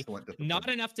heavily. Not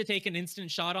enough to take an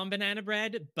instant shot on Banana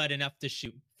Bread, but enough to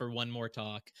shoot for one more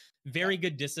talk. Very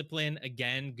good discipline.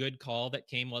 Again, good call that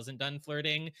Kane wasn't done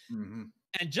flirting.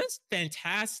 And just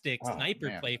fantastic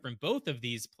sniper play from both of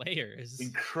these players.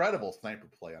 Incredible sniper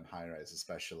play on High Rise,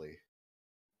 especially.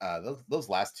 Those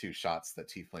last two shots that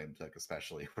T-Flame took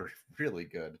especially were really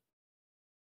good.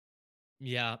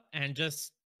 Yeah, and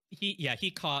just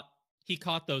he caught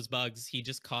those bugs. He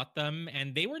just caught them,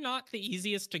 and they were not the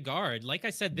easiest to guard. Like I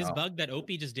said, this bug that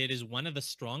Opie just did is one of the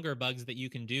stronger bugs that you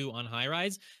can do on High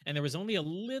Rise, and there was only a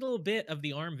little bit of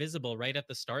the arm visible right at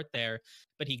the start there,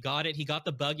 but he got it. He got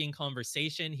the bug in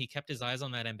conversation. He kept his eyes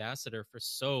on that ambassador for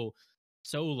so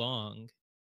long.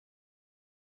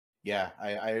 Yeah,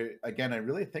 I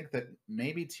really think that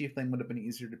maybe T-Flame would have been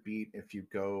easier to beat if you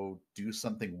go do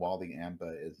something while the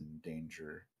Amba is in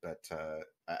danger. But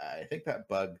I think that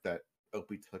bug that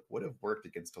Opie took would have worked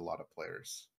against a lot of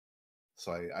players.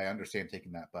 So I understand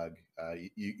taking that bug.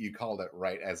 You called it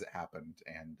right as it happened,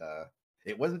 and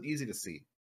it wasn't easy to see.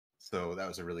 So that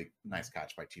was a really nice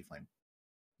catch by tflame.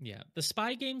 Yeah. The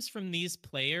spy games from these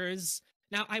players.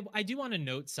 Now, I do want to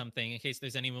note something in case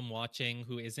there's anyone watching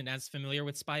who isn't as familiar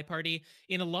with Spy Party.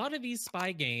 In a lot of these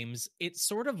spy games, it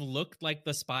sort of looked like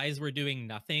the spies were doing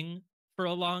nothing for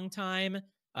a long time,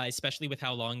 especially with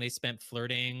how long they spent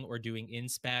flirting or doing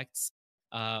inspects.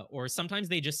 Or sometimes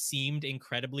they just seemed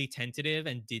incredibly tentative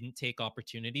and didn't take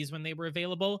opportunities when they were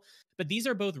available. But these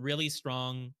are both really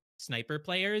strong sniper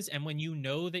players, and when you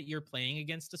know that you're playing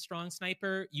against a strong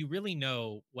sniper, you really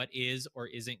know what is or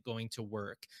isn't going to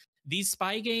work. These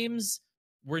spy games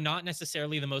were not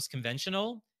necessarily the most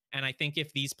conventional, and I think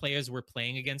if these players were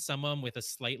playing against someone with a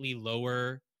slightly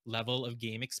lower level of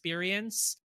game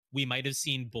experience, we might have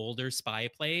seen bolder spy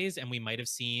plays and we might have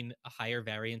seen a higher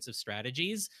variance of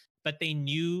strategies, but they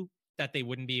knew that they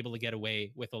wouldn't be able to get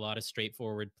away with a lot of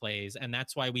straightforward plays, and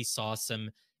that's why we saw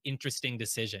some interesting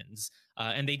decisions.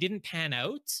 And they didn't pan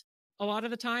out a lot of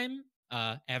the time,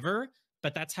 ever.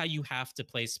 But that's how you have to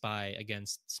play spy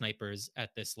against snipers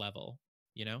at this level,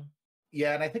 you know?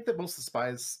 Yeah, and I think that most of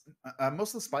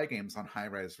the spy games on high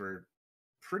res were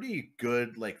pretty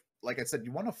good. Like I said,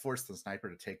 you want to force the sniper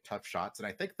to take tough shots, and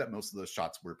I think that most of those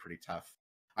shots were pretty tough.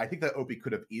 I think that Opie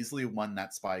could have easily won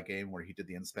that spy game where he did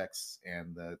the inspects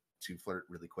and the two flirt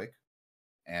really quick,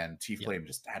 and Yep. tflame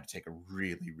just had to take a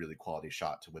really, really quality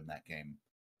shot to win that game.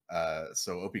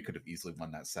 So Opie could have easily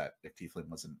won that set if tflame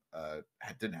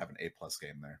didn't have an A+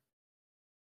 game there.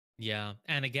 Yeah.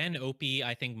 And again, Opie,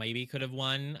 I think maybe could have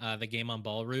won the game on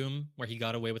Ballroom where he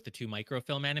got away with the 2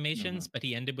 microfilm Mm-hmm. animations, but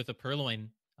he ended with a purloin.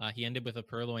 He ended with a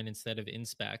purloin instead of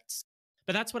inspects.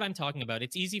 But that's what I'm talking about.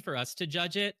 It's easy for us to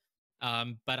judge it.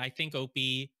 But I think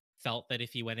Opie felt that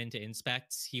if he went into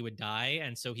inspects, he would die.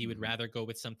 And so he would Mm-hmm. rather go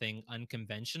with something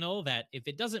unconventional that if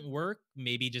it doesn't work,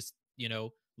 maybe just,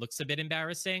 looks a bit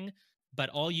embarrassing. But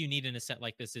all you need in a set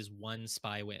like this is one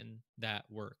spy win that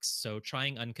works. So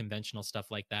trying unconventional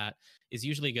stuff like that is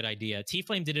usually a good idea.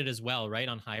 T-Flame did it as well, right?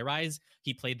 On High Rise,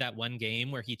 he played that one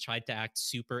game where he tried to act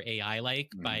super AI-like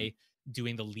Mm-hmm. by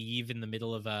doing the leave in the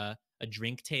middle of a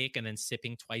drink take and then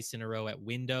sipping twice in a row at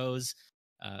windows.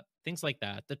 Things like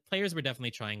that. The players were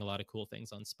definitely trying a lot of cool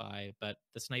things on Spy, but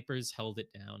the snipers held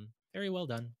it down. Very well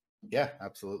done. Yeah,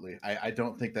 absolutely. I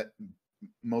don't think that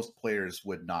most players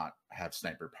would not have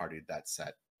sniper partied that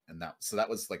set, and that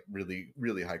was like really,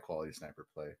 really high quality sniper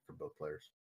play from both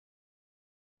players.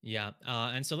 Yeah.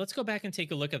 And so let's go back and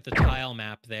take a look at the tile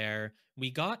map there. We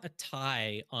got a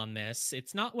tie on this.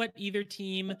 It's not what either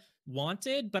team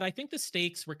wanted, but I think the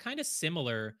stakes were kind of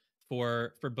similar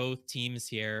for both teams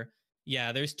here.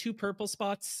 Yeah, there's 2 purple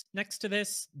spots next to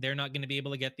this. They're not going to be able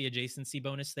to get the adjacency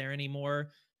bonus there anymore.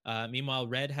 Meanwhile,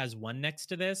 red has 1 next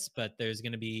to this, but there's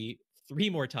going to be 3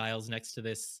 more tiles next to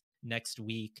this next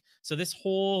week. So this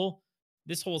whole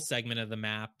segment of the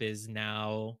map is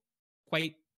now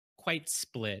quite quite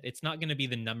split. It's not going to be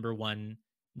the number one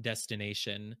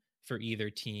destination for either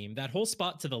team. That whole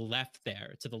spot to the left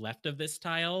there, to the left of this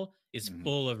tile, is Mm-hmm.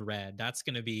 full of red. That's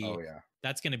going to Oh be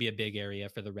yeah, a big area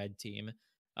for the red team.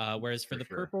 Whereas for for the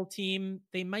sure. purple team,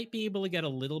 they might be able to get a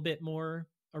little bit more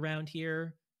around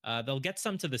here. They'll get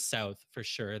some to the south for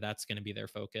sure. That's going to be their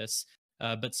focus.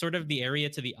 But sort of the area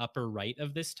to the upper right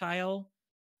of this tile,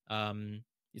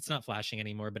 it's not flashing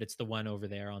anymore, but it's the one over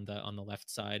there on the left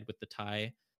side with the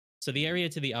tie. So the Mhm. area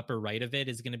to the upper right of it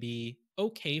is going to be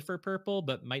okay for purple,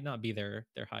 but might not be their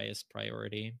highest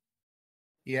priority.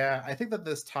 Yeah, I think that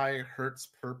this tie hurts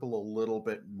purple a little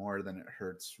bit more than it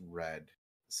hurts red.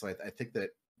 So I think that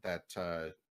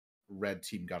red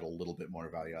team got a little bit more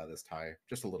value out of this tie,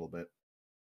 just a little bit.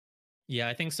 Yeah,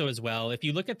 I think so as well. If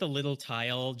you look at the little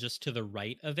tile just to the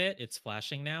right of it, it's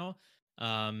flashing now.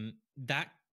 Um,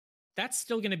 that that's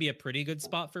still going to be a pretty good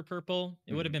spot for purple.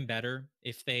 It would have Mhm. been better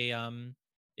if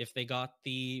they got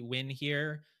the win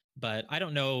here, but I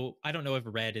don't know. I don't know if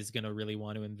red is going to really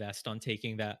want to invest on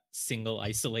taking that single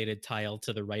isolated tile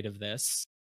to the right of this.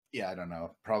 Yeah, I don't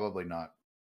know. Probably not.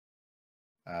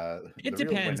 It The real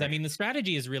depends. I winner. mean, the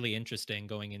strategy is really interesting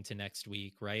going into next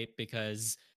week, right?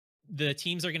 Because the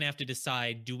teams are going to have to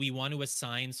decide, do we want to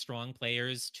assign strong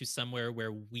players to somewhere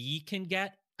where we can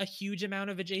get a huge amount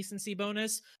of adjacency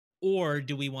bonus, or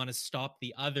do we want to stop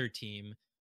the other team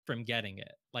from getting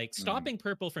it? Like Mhm. stopping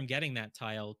purple from getting that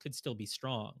tile could still be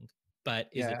strong, but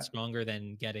is it Yeah, stronger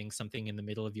than getting something in the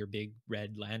middle of your big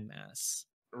red landmass?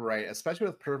 right. Especially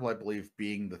with purple, I believe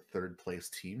being the third place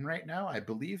team right now. I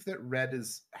believe that red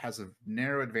has a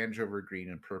narrow advantage over green,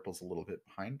 and purple's a little bit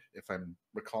behind, if I'm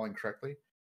recalling correctly.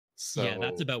 Yeah,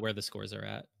 that's So about where the scores are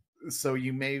at. so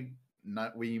you may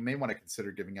we may want to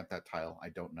consider giving up that tile. I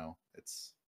don't know.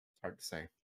 It's hard to say.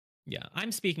 Yeah,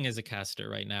 I'm speaking as a caster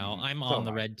right now. Mm-hmm. I'm So on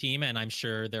the red team, and I'm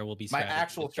sure there will be my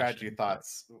actual strategy discussion.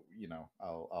 thoughts. You know,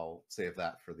 I'll save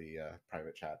that for the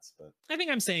private chats. But I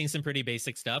think I'm saying some pretty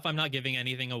basic stuff. I'm not giving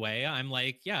anything away. I'm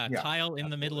like, yeah, tile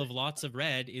in the middle of lots of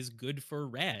red is good for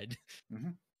red. Mm-hmm.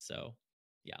 So,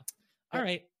 yeah. All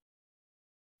right.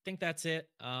 I think that's it.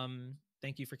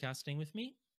 Thank you for casting with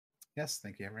me. Yes,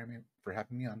 thank you for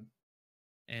having me on.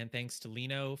 And thanks to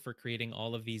Lino for creating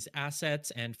all of these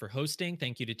assets and for hosting.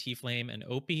 Thank you to tflame and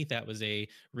Opie. That was a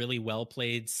really well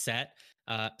played set.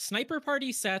 Sniper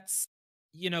party sets,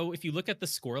 you know, if you look at the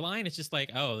scoreline, it's just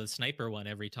like, oh, the sniper won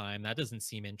every time. That doesn't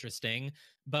seem interesting.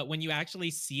 But when you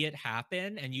actually see it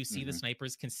happen and you see the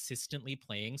snipers consistently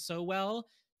playing so well,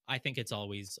 I think it's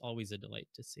always a delight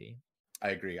to see. I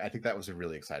agree. I think that was a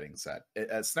really exciting set.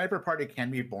 A sniper party can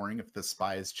be boring if the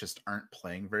spies just aren't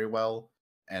playing very well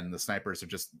and the snipers are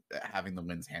just having the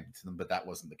wins handed to them, but that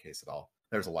wasn't the case at all.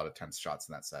 There's a lot of tense shots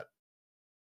in that set.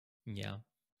 Yeah.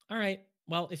 All right.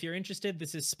 Well, if you're interested,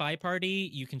 this is Spy Party.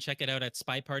 You can check it out at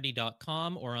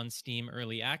spyparty.com or on Steam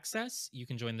Early Access. You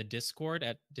can join the Discord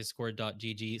at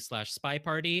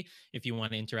discord.gg/spyparty if you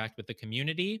want to interact with the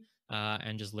community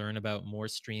and just learn about more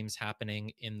streams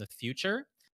happening in the future.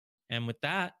 And with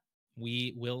that,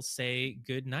 we will say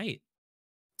good night.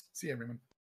 See you, everyone.